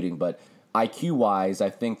off-ball shooting. But IQ-wise, I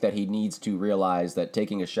think that he needs to realize that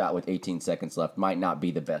taking a shot with 18 seconds left might not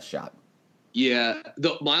be the best shot. Yeah,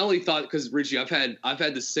 my only thought, because Richie, I've had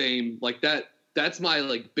the same, like that. That's my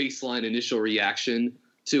like baseline initial reaction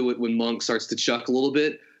to it when Monk starts to chuck a little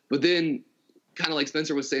bit. But then, kind of like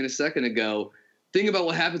Spencer was saying a second ago, think about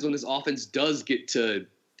what happens when this offense does get to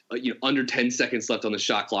under 10 seconds left on the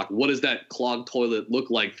shot clock. What does that clogged toilet look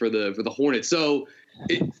like for the Hornets? So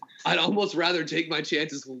I'd almost rather take my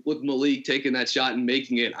chances with Malik taking that shot and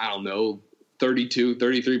making it, 32,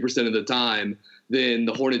 33% of the time than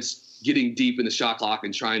the Hornets getting deep in the shot clock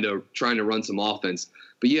and trying to run some offense.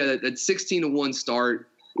 But yeah, that 16-1 start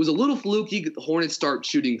was a little fluky. The Hornets start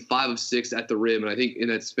shooting 5 of 6 at the rim, and I think in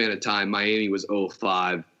that span of time, Miami was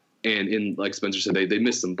 0-5. And like Spencer said, they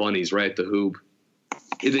missed some bunnies right at the hoop.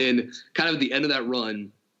 And then, kind of at the end of that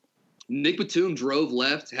run, Nick Batum drove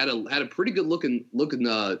left, had a pretty good look at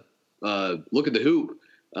the hoop,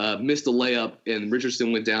 missed a layup, and Josh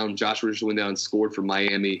Richardson went down and scored for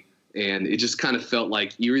Miami. And it just kind of felt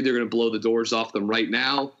like you're either going to blow the doors off them right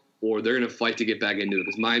now, or they're going to fight to get back into it,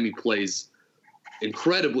 because Miami plays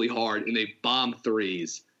incredibly hard and they bomb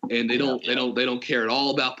threes, and they don't care at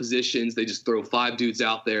all about positions. They just throw 5 dudes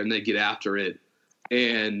out there and they get after it.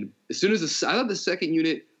 And as soon as I thought the second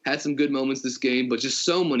unit had some good moments this game, but just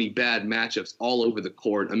so many bad matchups all over the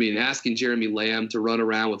court. I mean, asking Jeremy Lamb to run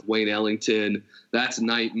around with Wayne Ellington, that's a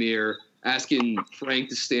nightmare. Asking Frank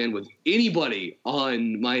to stand with anybody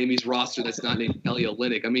on Miami's roster that's not named Kelly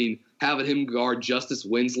Olynyk. I mean, having him guard Justice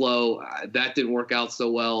Winslow, that didn't work out so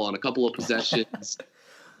well on a couple of possessions.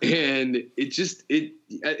 And there's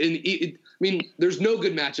no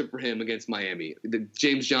good matchup for him against Miami.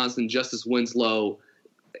 James Johnson, Justice Winslow,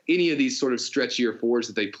 any of these sort of stretchier fours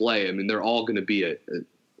that they play, I mean, they're all going to be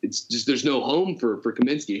it's just there's no home for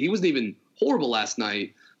Kaminsky. He wasn't even horrible last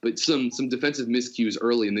night, but some defensive miscues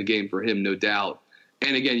early in the game for him, no doubt.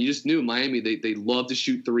 And again, you just knew Miami, they love to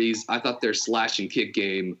shoot threes. I thought their slash and kick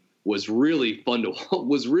game was really fun to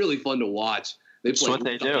watch. That's what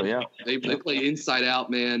they do, yeah. They play inside out,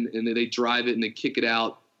 man, and they drive it and they kick it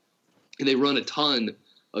out, and they run a ton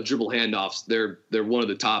of dribble handoffs. They're one of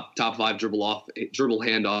the top 5 dribble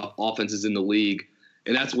handoff offenses in the league,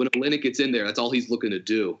 and that's when Olynyk gets in there. That's all he's looking to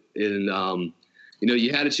do. And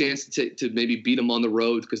you had a chance to maybe beat them on the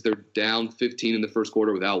road because they're down 15 in the first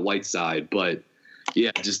quarter without Whiteside, but yeah,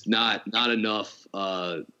 just not enough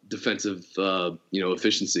defensive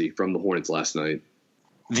efficiency from the Hornets last night.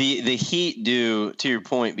 The Heat do, to your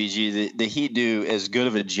point, BG, the Heat do as good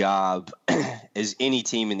of a job as any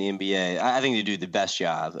team in the NBA. I think they do the best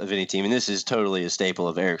job of any team, and this is totally a staple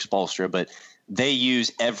of Eric Spoelstra, but they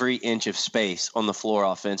use every inch of space on the floor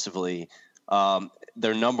offensively.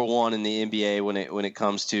 They're number one in the NBA when it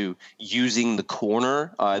comes to using the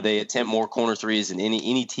corner. They attempt more corner threes than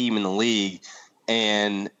any team in the league,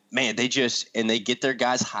 and man, they get their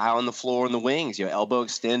guys high on the floor in the wings, elbow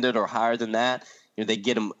extended or higher than that. They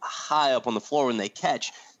get them high up on the floor when they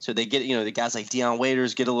catch. So they get, the guys like Deion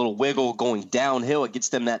Waiters get a little wiggle going downhill. It gets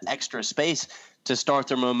them that extra space to start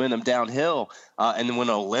their momentum downhill. And then when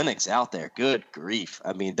Olynyk's out there, good grief.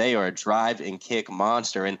 I mean, they are a drive and kick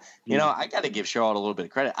monster. And, I got to give Charlotte a little bit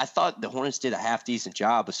of credit. I thought the Hornets did a half-decent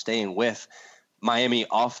job of staying with Miami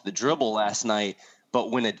off the dribble last night. But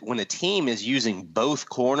when a team is using both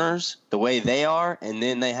corners the way they are, and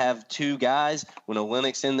then they have 2 guys, when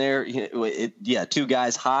Olynyk's in there, 2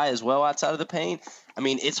 guys high as well outside of the paint. I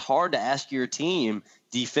mean, it's hard to ask your team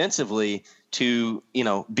defensively to,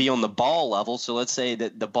 be on the ball level. So let's say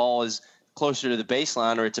that the ball is closer to the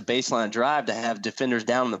baseline, or it's a baseline drive, to have defenders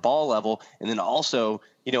down on the ball level, and then also,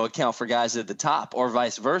 account for guys at the top, or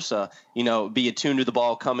vice versa, be attuned to the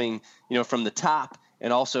ball coming, from the top,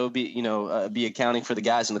 and also be accounting for the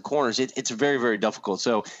guys in the corners. It's very, very difficult.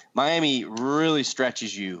 So Miami really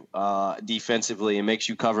stretches you defensively and makes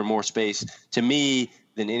you cover more space, to me,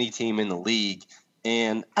 than any team in the league.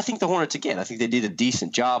 And I think the Hornets, again, I think they did a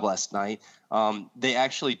decent job last night. They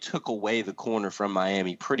actually took away the corner from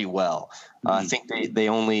Miami pretty well. I think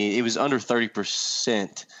it was under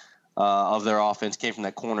 30% of their offense came from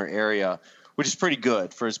that corner area, which is pretty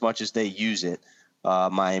good for as much as they use it,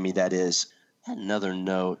 Miami, that is. had another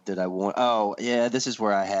note that I want. Oh, yeah, this is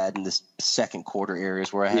where I had in this second quarter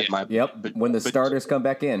areas where I had my. Yep. When the starters come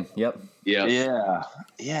back in. Yep.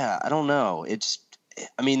 Yeah. I don't know.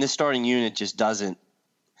 This starting unit just doesn't.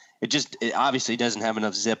 It obviously doesn't have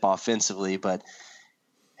enough zip offensively, but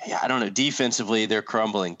yeah, I don't know. Defensively, they're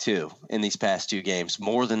crumbling too in these past two games,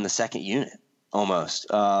 more than the second unit almost,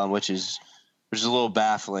 which is a little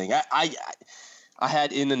baffling. I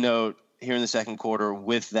had in the note here in the second quarter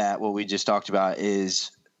with that, what we just talked about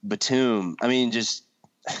is Batum. Just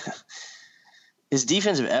his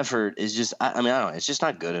defensive effort is just, I don't know. It's just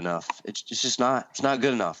not good enough. It's not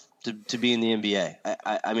good enough to be in the NBA.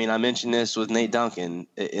 I mentioned this with Nate Duncan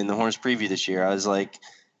in the Hornets preview this year.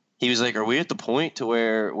 He was like, are we at the point to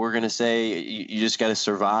where we're going to say you just got to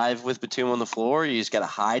survive with Batum on the floor? You just got to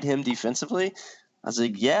hide him defensively? I was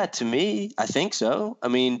like, yeah, to me, I think so.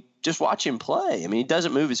 Just watch him play. He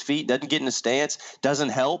doesn't move his feet, doesn't get in a stance, doesn't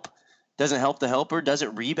help the helper,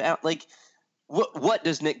 doesn't rebound. Like, what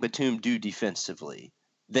does Nick Batum do defensively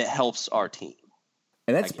that helps our team?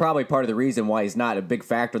 And that's probably part of the reason why he's not a big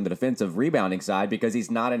factor on the defensive rebounding side, because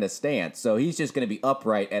he's not in a stance. So he's just going to be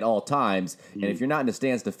upright at all times. And if you're not in a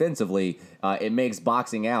stance defensively, it makes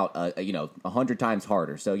boxing out, 100 times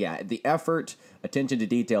harder. So, yeah, the effort, attention to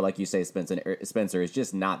detail, like you say, Spencer, is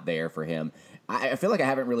just not there for him. I feel like I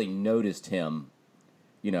haven't really noticed him,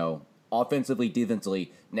 offensively,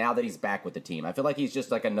 defensively, now that he's back with the team. I feel like he's just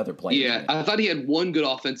like another player. Yeah, I thought he had one good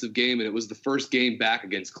offensive game, and it was the first game back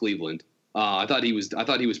against Cleveland. I thought he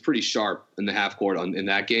was pretty sharp in the half court in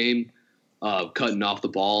that game, cutting off the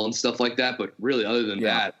ball and stuff like that. But really, other than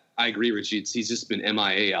that, I agree, Richie. He's just been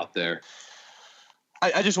MIA out there.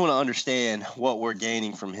 I just want to understand what we're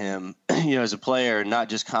gaining from him, as a player, not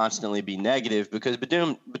just constantly be negative, because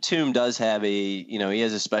Batum does have he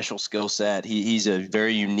has a special skill set. He's a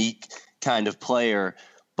very unique kind of player,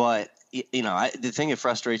 but the thing that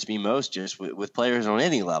frustrates me most just with players on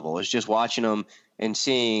any level is just watching them and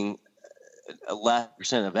seeing a less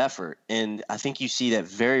percent of effort. And I think you see that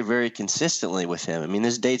very, very consistently with him.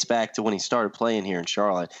 This dates back to when he started playing here in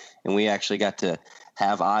Charlotte, and we actually got to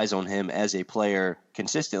have eyes on him as a player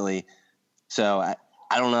consistently. So I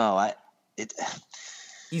don't know.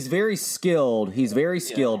 He's very skilled.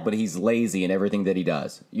 But he's lazy in everything that he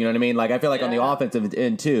does. You know what I mean? Like, I feel like on the offensive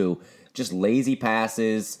end too, just lazy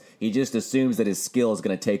passes. He just assumes that his skill is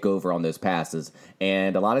going to take over on those passes.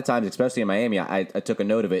 And a lot of times, especially in Miami, I took a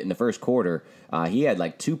note of it in the first quarter. He had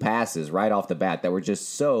like 2 passes right off the bat that were just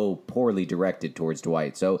so poorly directed towards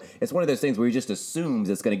Dwight. So it's one of those things where he just assumes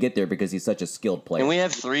it's going to get there because he's such a skilled player. And we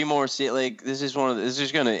have 3 more. This is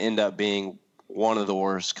going to end up being one of the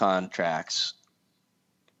worst contracts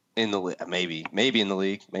in the league. Maybe in the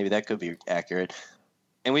league. Maybe that could be accurate.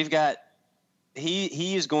 And we've got.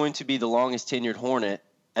 He is going to be the longest tenured Hornet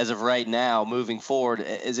as of right now, moving forward,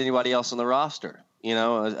 as anybody else on the roster.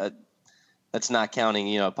 That's not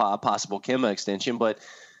counting a possible Kemba extension, but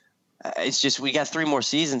it's just we got 3 more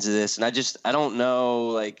seasons of this, and I don't know.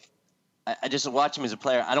 Like, I just watch him as a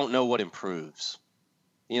player. I don't know what improves.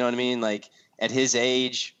 You know what I mean? Like, at his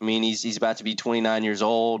age, he's about to be 29 years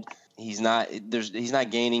old. He's not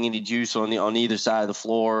gaining any juice on either side of the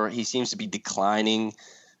floor. He seems to be declining.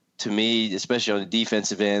 To me, especially on the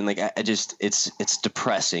defensive end, like it's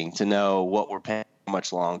depressing to know what we're paying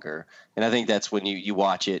much longer. And I think that's when you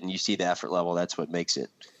watch it and you see the effort level, that's what makes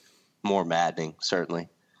it more maddening, certainly.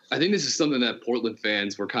 I think this is something that Portland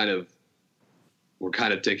fans were kind of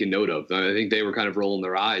taking note of. I think they were kind of rolling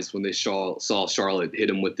their eyes when they saw Charlotte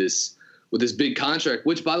hit him with this big contract,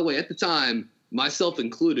 which, by the way, at the time, myself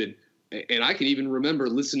included, and I can even remember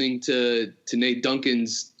listening to Nate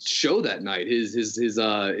Duncan's show that night, his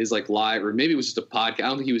like live, or maybe it was just a podcast. I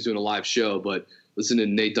don't think he was doing a live show, but listening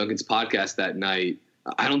to Nate Duncan's podcast that night,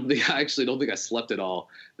 I actually don't think I slept at all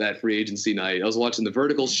that free agency night. I was watching the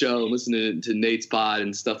Vertical show and listening to Nate's pod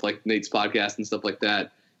and stuff, like Nate's podcast and stuff like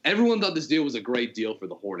that. Everyone thought this deal was a great deal for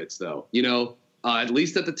the Hornets, though. At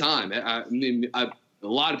least at the time. A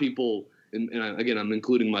lot of people, and again, I'm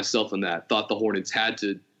including myself in that, thought the Hornets had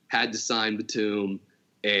to sign Batum,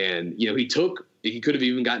 and he could have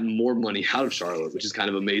even gotten more money out of Charlotte, which is kind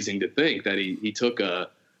of amazing to think that he took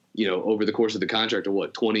over the course of the contract a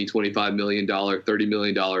 $20-25 million, $30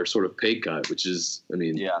 million sort of pay cut, which is,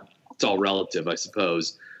 it's all relative, I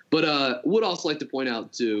suppose. But would also like to point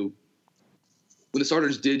out too, when the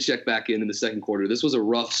starters did check back in the second quarter, this was a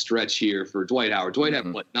rough stretch here for Dwight Howard. Dwight had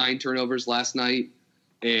 9 turnovers last night,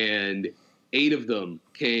 and 8 of them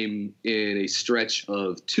came in a stretch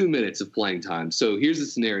of 2 minutes of playing time. So here's the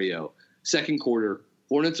scenario. Second quarter,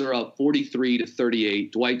 Hornets are up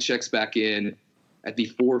 43-38. Dwight checks back in at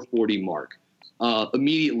the 4:40 mark.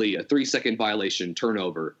 Immediately, a 3-second violation,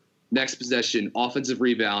 turnover. Next possession, offensive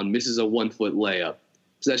rebound, misses a 1-foot layup.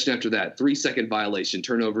 Possession after that, 3-second violation,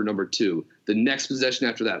 turnover number 2. The next possession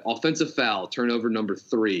after that, offensive foul, turnover number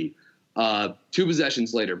 3. 2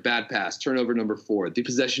 possessions later, bad pass, turnover number 4. The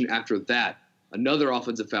possession after that, another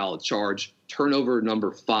offensive foul, charge, turnover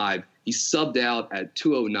number 5. He subbed out at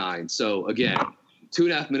 2:09. So again,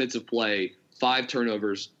 2.5 minutes of play, 5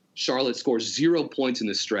 turnovers. Charlotte scores 0 points in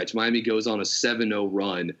this stretch. Miami goes on a 7-0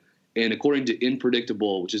 run. And according to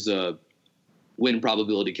Inpredictable, which is a win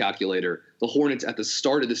probability calculator, the Hornets at the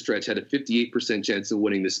start of the stretch had a 58% chance of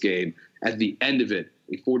winning this game. At the end of it,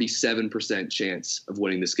 a 47% chance of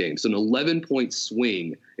winning this game. So an 11-point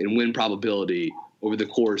swing in win probability over the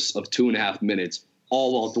course of 2.5 minutes,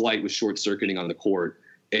 all while Dwight was short-circuiting on the court.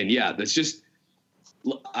 And yeah, that's just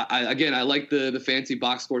I like the fancy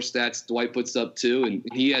box score stats Dwight puts up too, and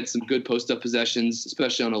he had some good post-up possessions,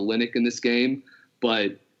 especially on Olynyk in this game.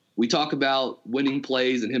 But we talk about winning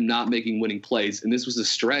plays and him not making winning plays, and this was a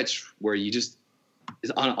stretch where you just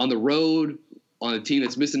on the road on a team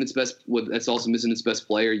that's missing its best, that's also missing its best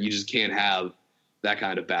player. You just can't have that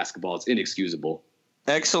kind of basketball. It's inexcusable.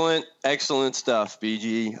 Excellent stuff,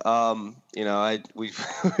 BG. We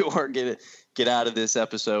weren't going to get out of this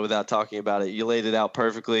episode without talking about it. You laid it out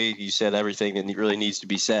perfectly. You said everything that really needs to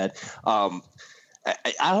be said. I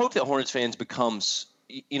hope that Hornets fans becomes,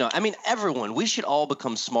 everyone, we should all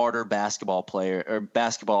become smarter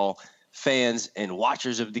basketball fans and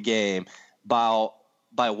watchers of the game by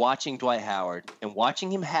watching Dwight Howard and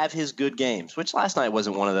watching him have his good games, which last night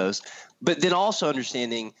wasn't one of those, but then also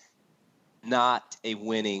understanding not a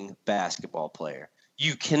winning basketball player.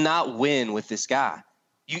 You cannot win with this guy.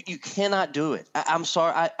 You cannot do it. I'm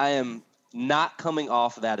sorry. I am not coming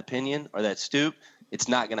off of that opinion or that stoop. It's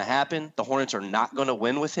not going to happen. The Hornets are not going to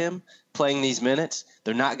win with him playing these minutes.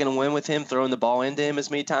 They're not going to win with him throwing the ball into him as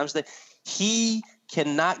many times. He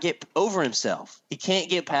cannot get over himself. He can't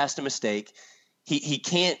get past a mistake. He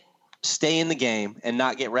can't stay in the game and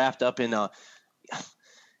not get wrapped up in a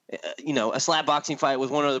slap boxing fight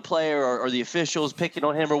with one other player or the officials picking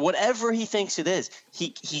on him or whatever he thinks it is. He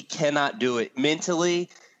cannot do it mentally.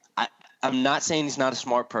 I'm not saying he's not a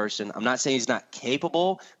smart person. I'm not saying he's not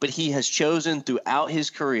capable, but he has chosen throughout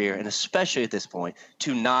his career, and especially at this point,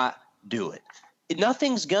 to not do it.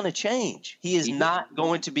 Nothing's going to change. He is not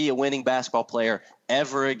going to be a winning basketball player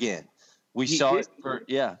ever again. Go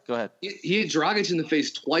ahead. He hit Dragic in the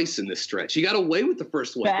face twice in this stretch. He got away with the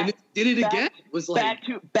first one, and did it again. It was like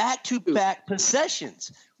back-to-back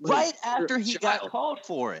possessions right after he got called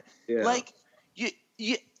for it. Yeah. Like,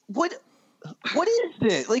 what is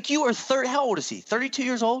this? Like, you are how old is he? 32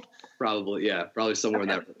 years old? Probably, yeah. Probably somewhere in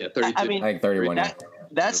that. Yeah, 32. I think 31.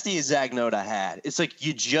 That's the exact note I had. It's like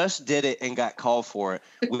you just did it and got called for it.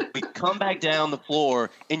 We come back down the floor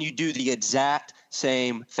and you do the exact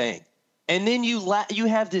same thing. And then you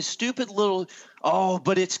have this stupid little,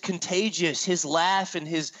 but it's contagious. His laugh and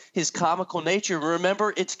his comical nature.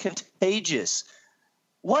 Remember, it's contagious.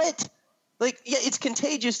 What? Like, yeah, it's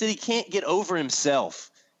contagious that he can't get over himself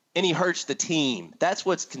and he hurts the team. That's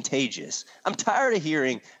what's contagious. I'm tired of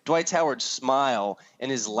hearing Dwight Howard's smile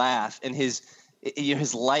and his laugh and his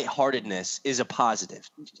lightheartedness is a positive.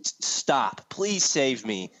 Stop. Please save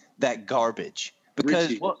me that garbage.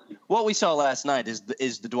 Because what we saw last night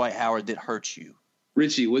is the Dwight Howard that hurts you.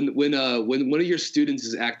 Richie, when one of your students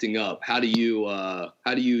is acting up, how do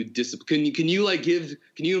you discipline? Can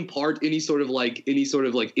you impart any sort of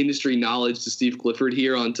industry knowledge to Steve Clifford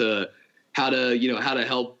here onto how to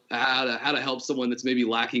help someone that's maybe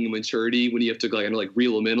lacking in maturity when you have to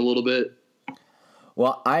reel them in a little bit?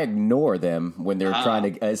 Well, I ignore them when they're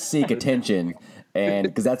trying to seek attention, and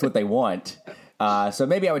because that's what they want. So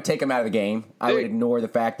maybe I would take him out of the game. I would ignore the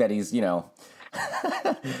fact that he's by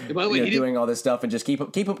the way, doing all this stuff and just keep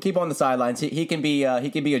on the sidelines. He can be a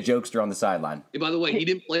jokester on the sideline. And by the way, he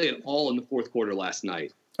didn't play at all in the fourth quarter last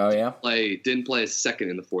night. Oh yeah, didn't play a second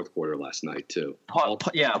in the fourth quarter last night too.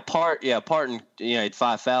 Parton he had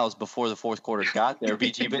 5 fouls before the fourth quarter got there,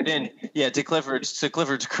 BG. But then to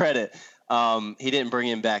Clifford's credit, he didn't bring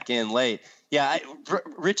him back in late. Yeah,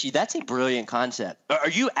 Richie, that's a brilliant concept. Are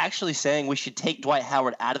you actually saying we should take Dwight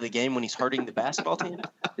Howard out of the game when he's hurting the basketball team?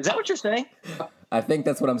 Is that what you're saying? I think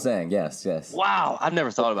that's what I'm saying. Yes. Wow, I've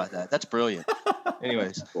never thought about that. That's brilliant.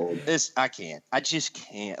 Anyways, I can't. I just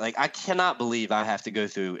can't. Like, I cannot believe I have to go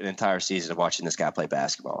through an entire season of watching this guy play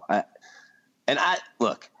basketball.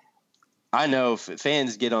 I know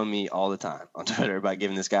fans get on me all the time on Twitter about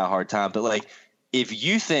giving this guy a hard time, but if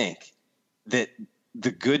you think that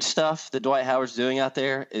the good stuff that Dwight Howard's doing out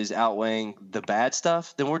there is outweighing the bad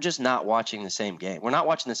stuff, then we're just not watching the same game. We're not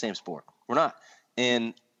watching the same sport. We're not.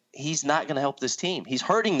 And he's not going to help this team. He's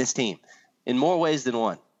hurting this team in more ways than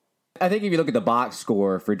one. I think if you look at the box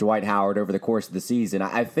score for Dwight Howard over the course of the season,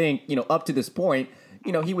 I think, up to this point,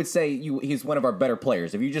 he would say he's one of our better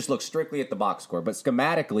players if you just look strictly at the box score. But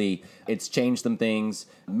schematically, it's changed some things.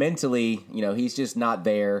 Mentally, he's just not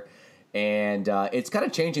there. And it's kind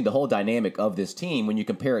of changing the whole dynamic of this team when you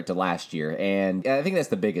compare it to last year. And I think that's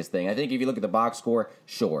the biggest thing. I think if you look at the box score,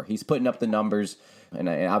 sure, he's putting up the numbers. And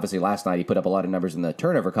obviously last night he put up a lot of numbers in the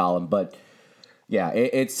turnover column. But, yeah,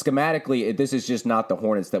 it's schematically, this is just not the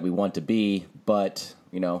Hornets that we want to be. But,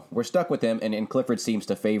 we're stuck with him. And Clifford seems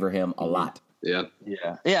to favor him a lot. Yeah.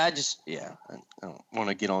 I don't want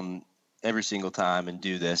to get on every single time and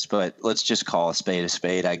do this. But let's just call a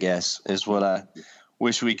spade, I guess, is what I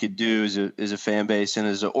wish we could do as a fan base and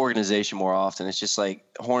as an organization more often. It's just like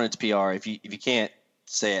Hornets PR. If you can't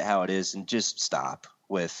say it how it is, and just stop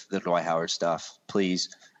with the Dwight Howard stuff,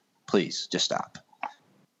 please, just stop.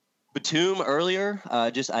 Batum earlier, I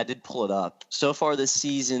did pull it up. So far this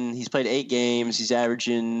season, he's played 8 games. He's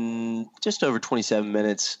averaging just over 27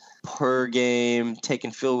 minutes per game,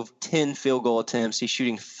 taking 10 field goal attempts. He's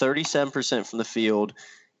shooting 37% from the field.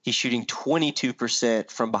 He's shooting 22%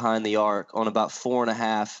 from behind the arc on about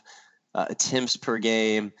 4.5 attempts per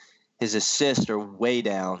game. His assists are way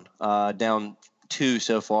down 2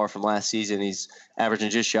 so far from last season. He's averaging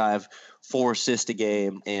just shy of 4 assists a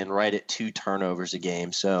game and right at 2 turnovers a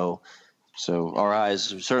game. So our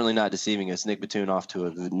eyes are certainly not deceiving us. Nick Batum off to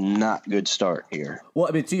a not good start here. Well,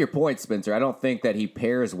 I mean, to your point, Spencer, I don't think that he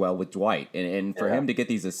pairs well with Dwight. And for him to get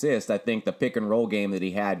these assists, I think the pick and roll game that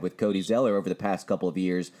he had with Cody Zeller over the past couple of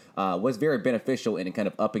years was very beneficial in kind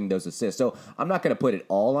of upping those assists. So I'm not going to put it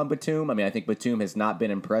all on Batum. I mean, I think Batum has not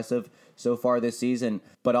been impressive so far this season.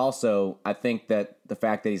 But also, I think that the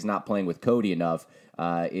fact that he's not playing with Cody enough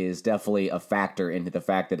is definitely a factor into the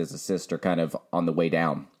fact that his assists are kind of on the way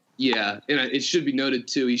down. Yeah, and it should be noted,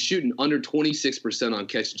 too, he's shooting under 26% on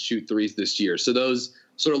catch-and-shoot threes this year. So those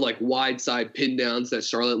sort of like wide-side pin downs that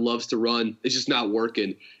Charlotte loves to run, it's just not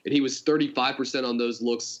working. And he was 35% on those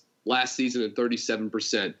looks last season and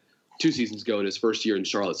 37% 2 seasons ago in his first year in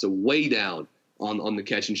Charlotte. So way down on the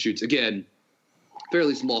catch-and-shoots. Again,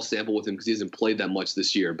 fairly small sample with him because he hasn't played that much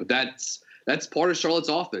this year. But that's part of Charlotte's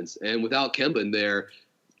offense. And without Kemba in there,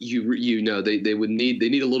 they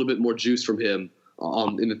need a little bit more juice from him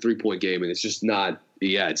in the 3-point game, and it's just not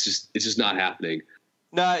happening.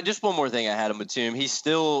 No, just one more thing I had on Batum. He's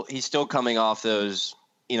still coming off those,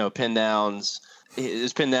 pin downs,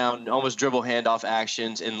 his pin down, almost dribble handoff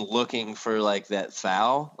actions and looking for like that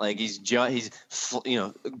foul. Like he's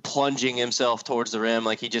plunging himself towards the rim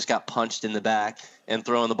like he just got punched in the back and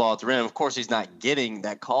throwing the ball at the rim. Of course, he's not getting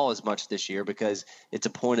that call as much this year because it's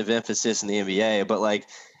a point of emphasis in the NBA, but like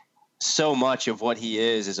so much of what he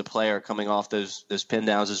is as a player coming off those pin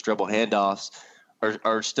downs, those dribble handoffs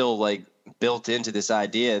are still like built into this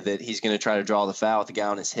idea that he's going to try to draw the foul with the guy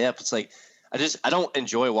on his hip. It's like, I don't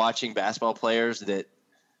enjoy watching basketball players that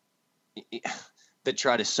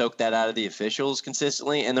try to soak that out of the officials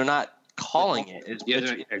consistently, and they're not calling it.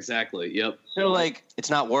 Exactly. Yep. So like it's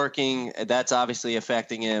not working. That's obviously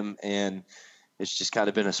affecting him, and it's just kind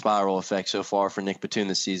of been a spiral effect so far for Nick Batum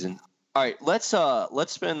this season. All right, let's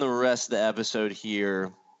spend the rest of the episode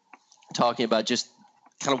here talking about just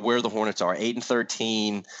kind of where the Hornets are.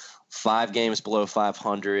 8-13, 5 games below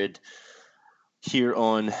 500 here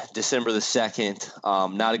on December the 2nd.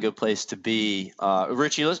 Not a good place to be.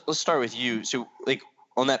 Richie, let's start with you. So, like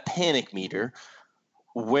on that panic meter,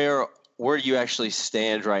 where do you actually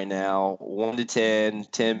stand right now? 1 to 10,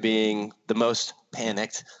 10 being the most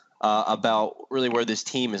panicked. About really where this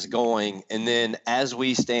team is going. And then as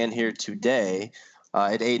we stand here today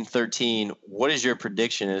at 8-13, what is your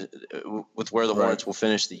prediction with where the Hornets will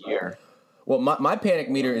finish the year? Well, my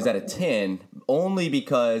panic meter is at a 10 only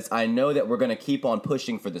because I know that we're going to keep on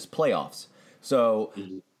pushing for this playoffs. So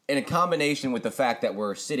in a combination with the fact that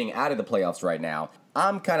we're sitting out of the playoffs right now,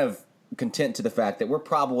 I'm kind of content to the fact that we're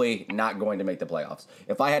probably not going to make the playoffs.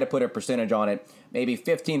 If I had to put a percentage on it, maybe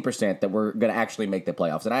 15% that we're going to actually make the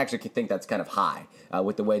playoffs. And I actually think that's kind of high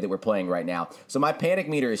with the way that we're playing right now. So my panic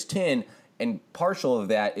meter is 10, and partial of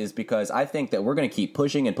that is because I think that we're going to keep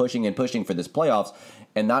pushing and pushing and pushing for this playoffs.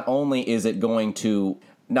 And not only is it going to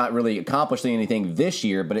not really accomplish anything this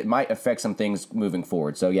year, but it might affect some things moving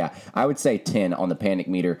forward. So yeah, I would say 10 on the panic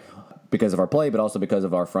meter because of our play, but also because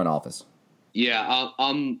of our front office. Yeah,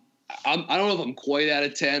 I don't know if I'm quite at a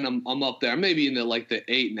 10. I'm up there. I'm maybe in the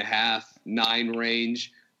 8.5, 9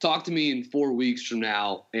 range. talk to me in 4 weeks from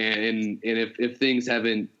now, and if things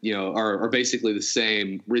haven't, are basically the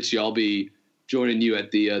same, Richie, I'll be joining you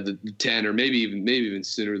at the 10, or maybe even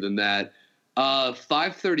sooner than that.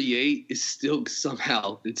 538 is still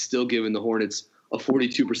still giving the Hornets a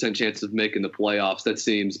 42% chance of making the playoffs. That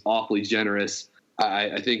seems awfully generous.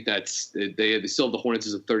 I think they still have the Hornets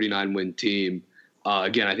as a 39-win team.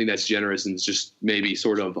 Again, I think that's generous, and it's just maybe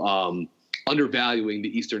sort of undervaluing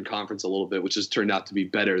the Eastern Conference a little bit, which has turned out to be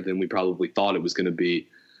better than we probably thought it was going to be.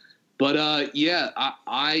 But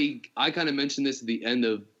I kind of mentioned this at the end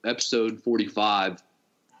of episode 45,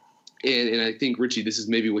 and I think, Richie, this is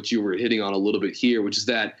maybe what you were hitting on a little bit here, which is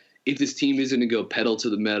that if this team isn't going to go pedal to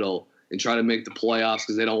the metal and try to make the playoffs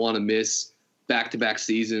because they don't want to miss back-to-back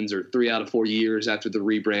seasons or 3 out of 4 years after the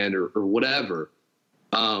rebrand or whatever,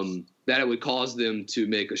 that it would cause them to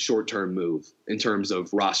make a short-term move in terms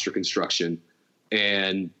of roster construction.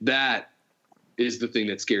 And that is the thing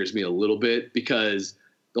that scares me a little bit, because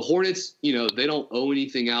the Hornets, they don't owe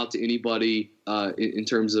anything out to anybody in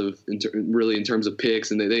terms of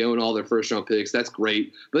picks, and they own all their first-round picks. That's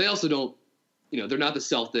great. But they also don't, they're not the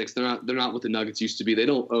Celtics. They're not what the Nuggets used to be. They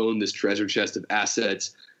don't own this treasure chest of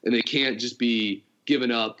assets, and they can't just be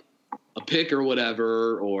giving up a pick or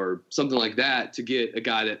whatever or something like that to get a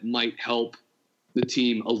guy that might help the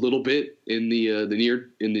team a little bit in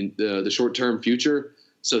the short-term future.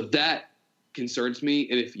 So that concerns me.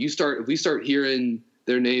 And if we start hearing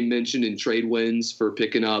their name mentioned in trade wins for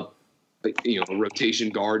picking up, a rotation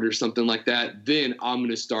guard or something like that, then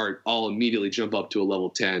I'll immediately jump up to a level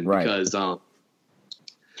 10, right? Because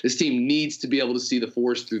this team needs to be able to see the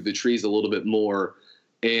forest through the trees a little bit more.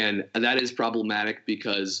 And that is problematic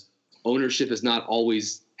because ownership has not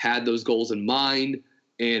always had those goals in mind.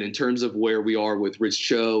 And in terms of where we are with Rich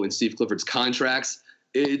Cho and Steve Clifford's contracts,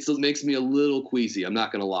 it makes me a little queasy. I'm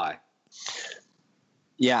not going to lie.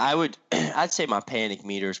 Yeah, I'd say my panic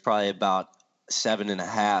meter is probably about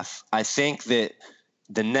 7.5. I think that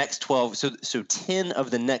the next 12, so 10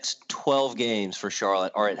 of the next 12 games for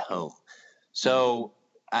Charlotte are at home. So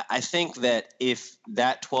I think that if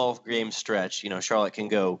that 12-game stretch, Charlotte can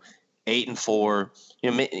go 8-4,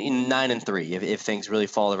 9-3 if things really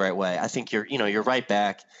fall the right way. I think you're right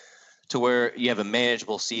back to where you have a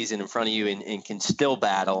manageable season in front of you and can still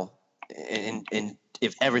battle and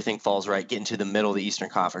if everything falls right, get into the middle of the Eastern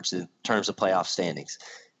Conference in terms of playoff standings.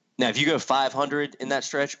 Now, if you go 500 in that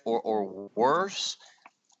stretch or worse,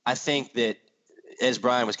 I think that, as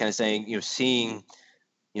Brian was kind of saying,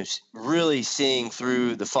 really seeing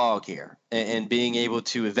through the fog here and being able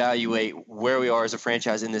to evaluate where we are as a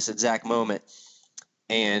franchise in this exact moment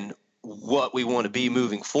and what we want to be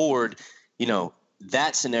moving forward,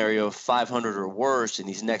 that scenario of 500 or worse in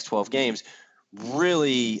these next 12 games,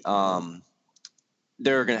 really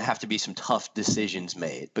there are going to have to be some tough decisions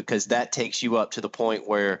made, because that takes you up to the point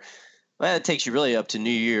where it takes you really up to New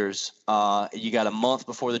Year's. You got a month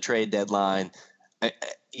before the trade deadline. I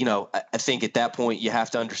think at that point you have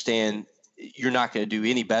to understand you're not going to do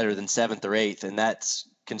any better than 7th or 8th, and that's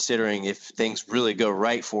considering if things really go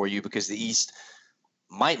right for you, because the East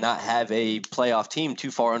might not have a playoff team too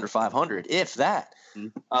far under 500, if that.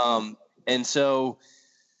 Mm-hmm. And so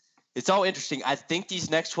it's all interesting. I think these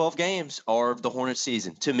next 12 games are the Hornets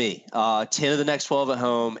season to me. 10 of the next 12 at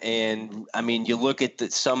home, and you look at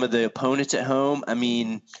some of the opponents at home.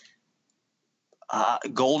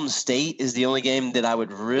 Golden State is the only game that I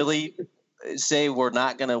would really say we're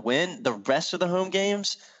not going to win. The rest of the home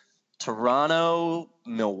games, Toronto,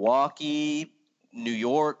 Milwaukee, New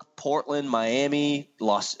York, Portland, Miami,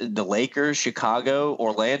 the Lakers, Chicago,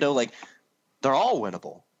 Orlando, they're all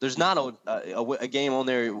winnable. There's not a game on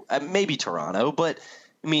there, maybe Toronto, but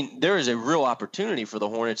there is a real opportunity for the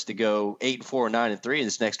Hornets to go 8-4, 9-3 in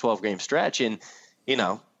this next 12-game stretch. And,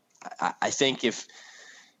 I think if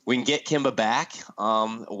we can get Kemba back,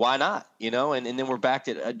 why not? And then we're back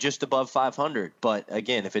at just above 500. But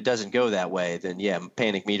again, if it doesn't go that way, then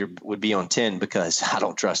panic meter would be on 10, because I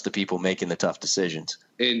don't trust the people making the tough decisions.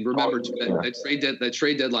 And remember, that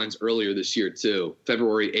trade deadline's earlier this year too,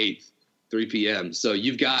 February 8th, 3 p.m. So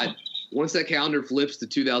you've got, once that calendar flips to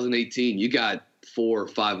 2018, you got 4 or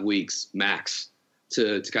 5 weeks max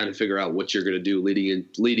to kind of figure out what you're going to do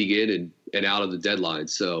leading in and out of the deadline.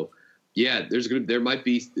 So. Yeah, there might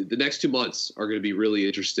be the next 2 months are going to be really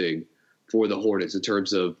interesting for the Hornets in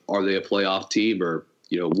terms of, are they a playoff team, or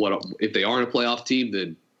what if they aren't a playoff team,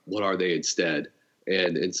 then what are they instead?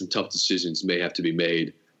 And some tough decisions may have to be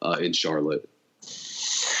made in Charlotte.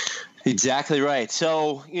 Exactly right.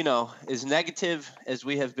 So, as negative as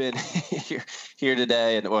we have been here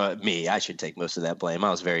today, and I should take most of that blame. I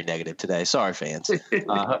was very negative today. Sorry, fans.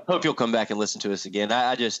 Hope you'll come back and listen to us again.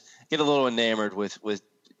 I just get a little enamored with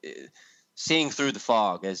seeing through the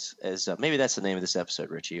fog, as maybe that's the name of this episode,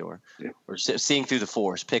 Richie, or seeing through the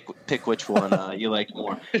forest. Pick which one you like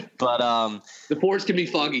more. But the forest can be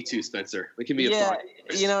foggy too, Spencer. It can be a foggy.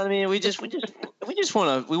 You know what I mean? We just want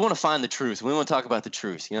to find the truth. We want to talk about the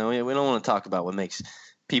truth. We don't want to talk about what makes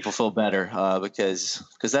people feel better because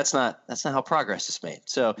that's not how progress is made.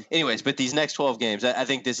 So anyways, but these next 12 games, I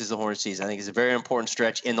think this is the Hornets season. I think it's a very important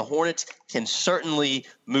stretch, and the Hornets can certainly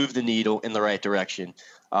move the needle in the right direction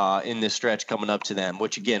in this stretch coming up to them,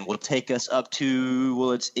 which again will take us up to,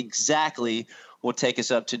 will take us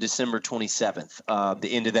up to December 27th,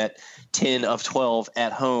 the end of that 10 of 12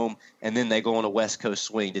 at home, and then they go on a West Coast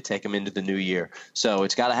swing to take them into the new year. So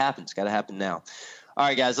it's got to happen. It's got to happen now. All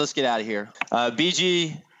right, guys, let's get out of here.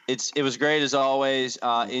 BG, it was great as always.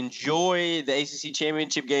 Enjoy the ACC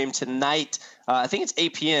championship game tonight. I think it's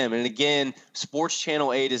 8 p.m. And again, Sports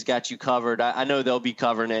Channel 8 has got you covered. I know they'll be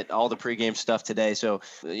covering it, all the pregame stuff today. So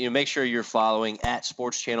make sure you're following at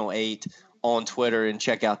Sports Channel 8 on Twitter and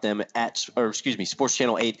check out them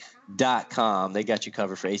sportschannel8.com. They got you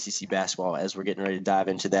covered for ACC basketball as we're getting ready to dive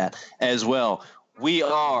into that as well. We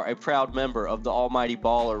are a proud member of the Almighty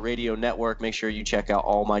Baller Radio Network. Make sure you check out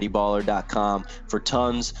almightyballer.com for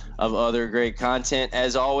tons of other great content.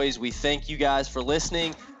 As always, we thank you guys for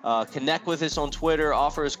listening. Connect with us on Twitter,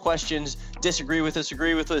 offer us questions, disagree with us,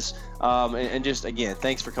 agree with us, and just, again,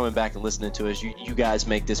 thanks for coming back and listening to us. You guys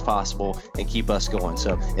make this possible and keep us going.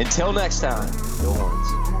 So until next time, go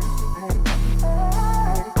Hornets.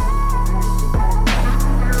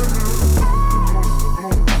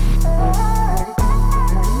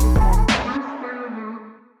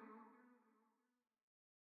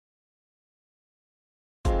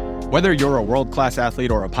 Whether you're a world-class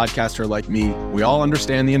athlete or a podcaster like me, we all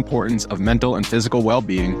understand the importance of mental and physical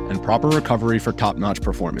well-being and proper recovery for top-notch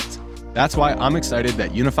performance. That's why I'm excited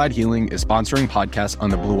that Unified Healing is sponsoring podcasts on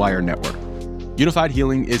the Blue Wire Network. Unified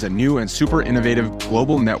Healing is a new and super innovative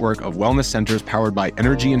global network of wellness centers powered by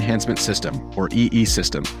Energy Enhancement System, or EE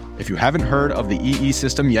System. If you haven't heard of the EE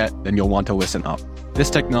System yet, then you'll want to listen up. This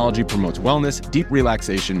technology promotes wellness, deep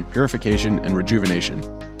relaxation, purification, and rejuvenation.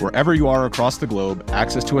 Wherever you are across the globe,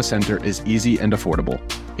 access to a center is easy and affordable.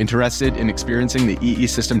 Interested in experiencing the EE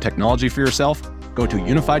System technology for yourself? Go to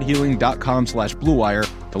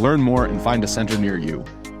unifiedhealing.com/bluewire to learn more and find a center near you.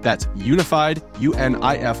 That's unified,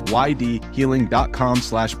 UNIFYD,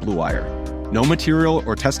 healing.com/bluewire. No material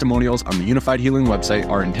or testimonials on the Unified Healing website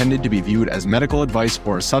are intended to be viewed as medical advice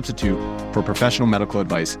or a substitute for professional medical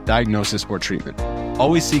advice, diagnosis, or treatment.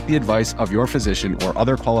 Always seek the advice of your physician or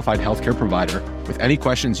other qualified healthcare provider with any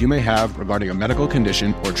questions you may have regarding a medical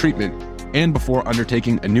condition or treatment and before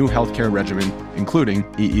undertaking a new healthcare regimen, including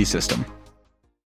EE System.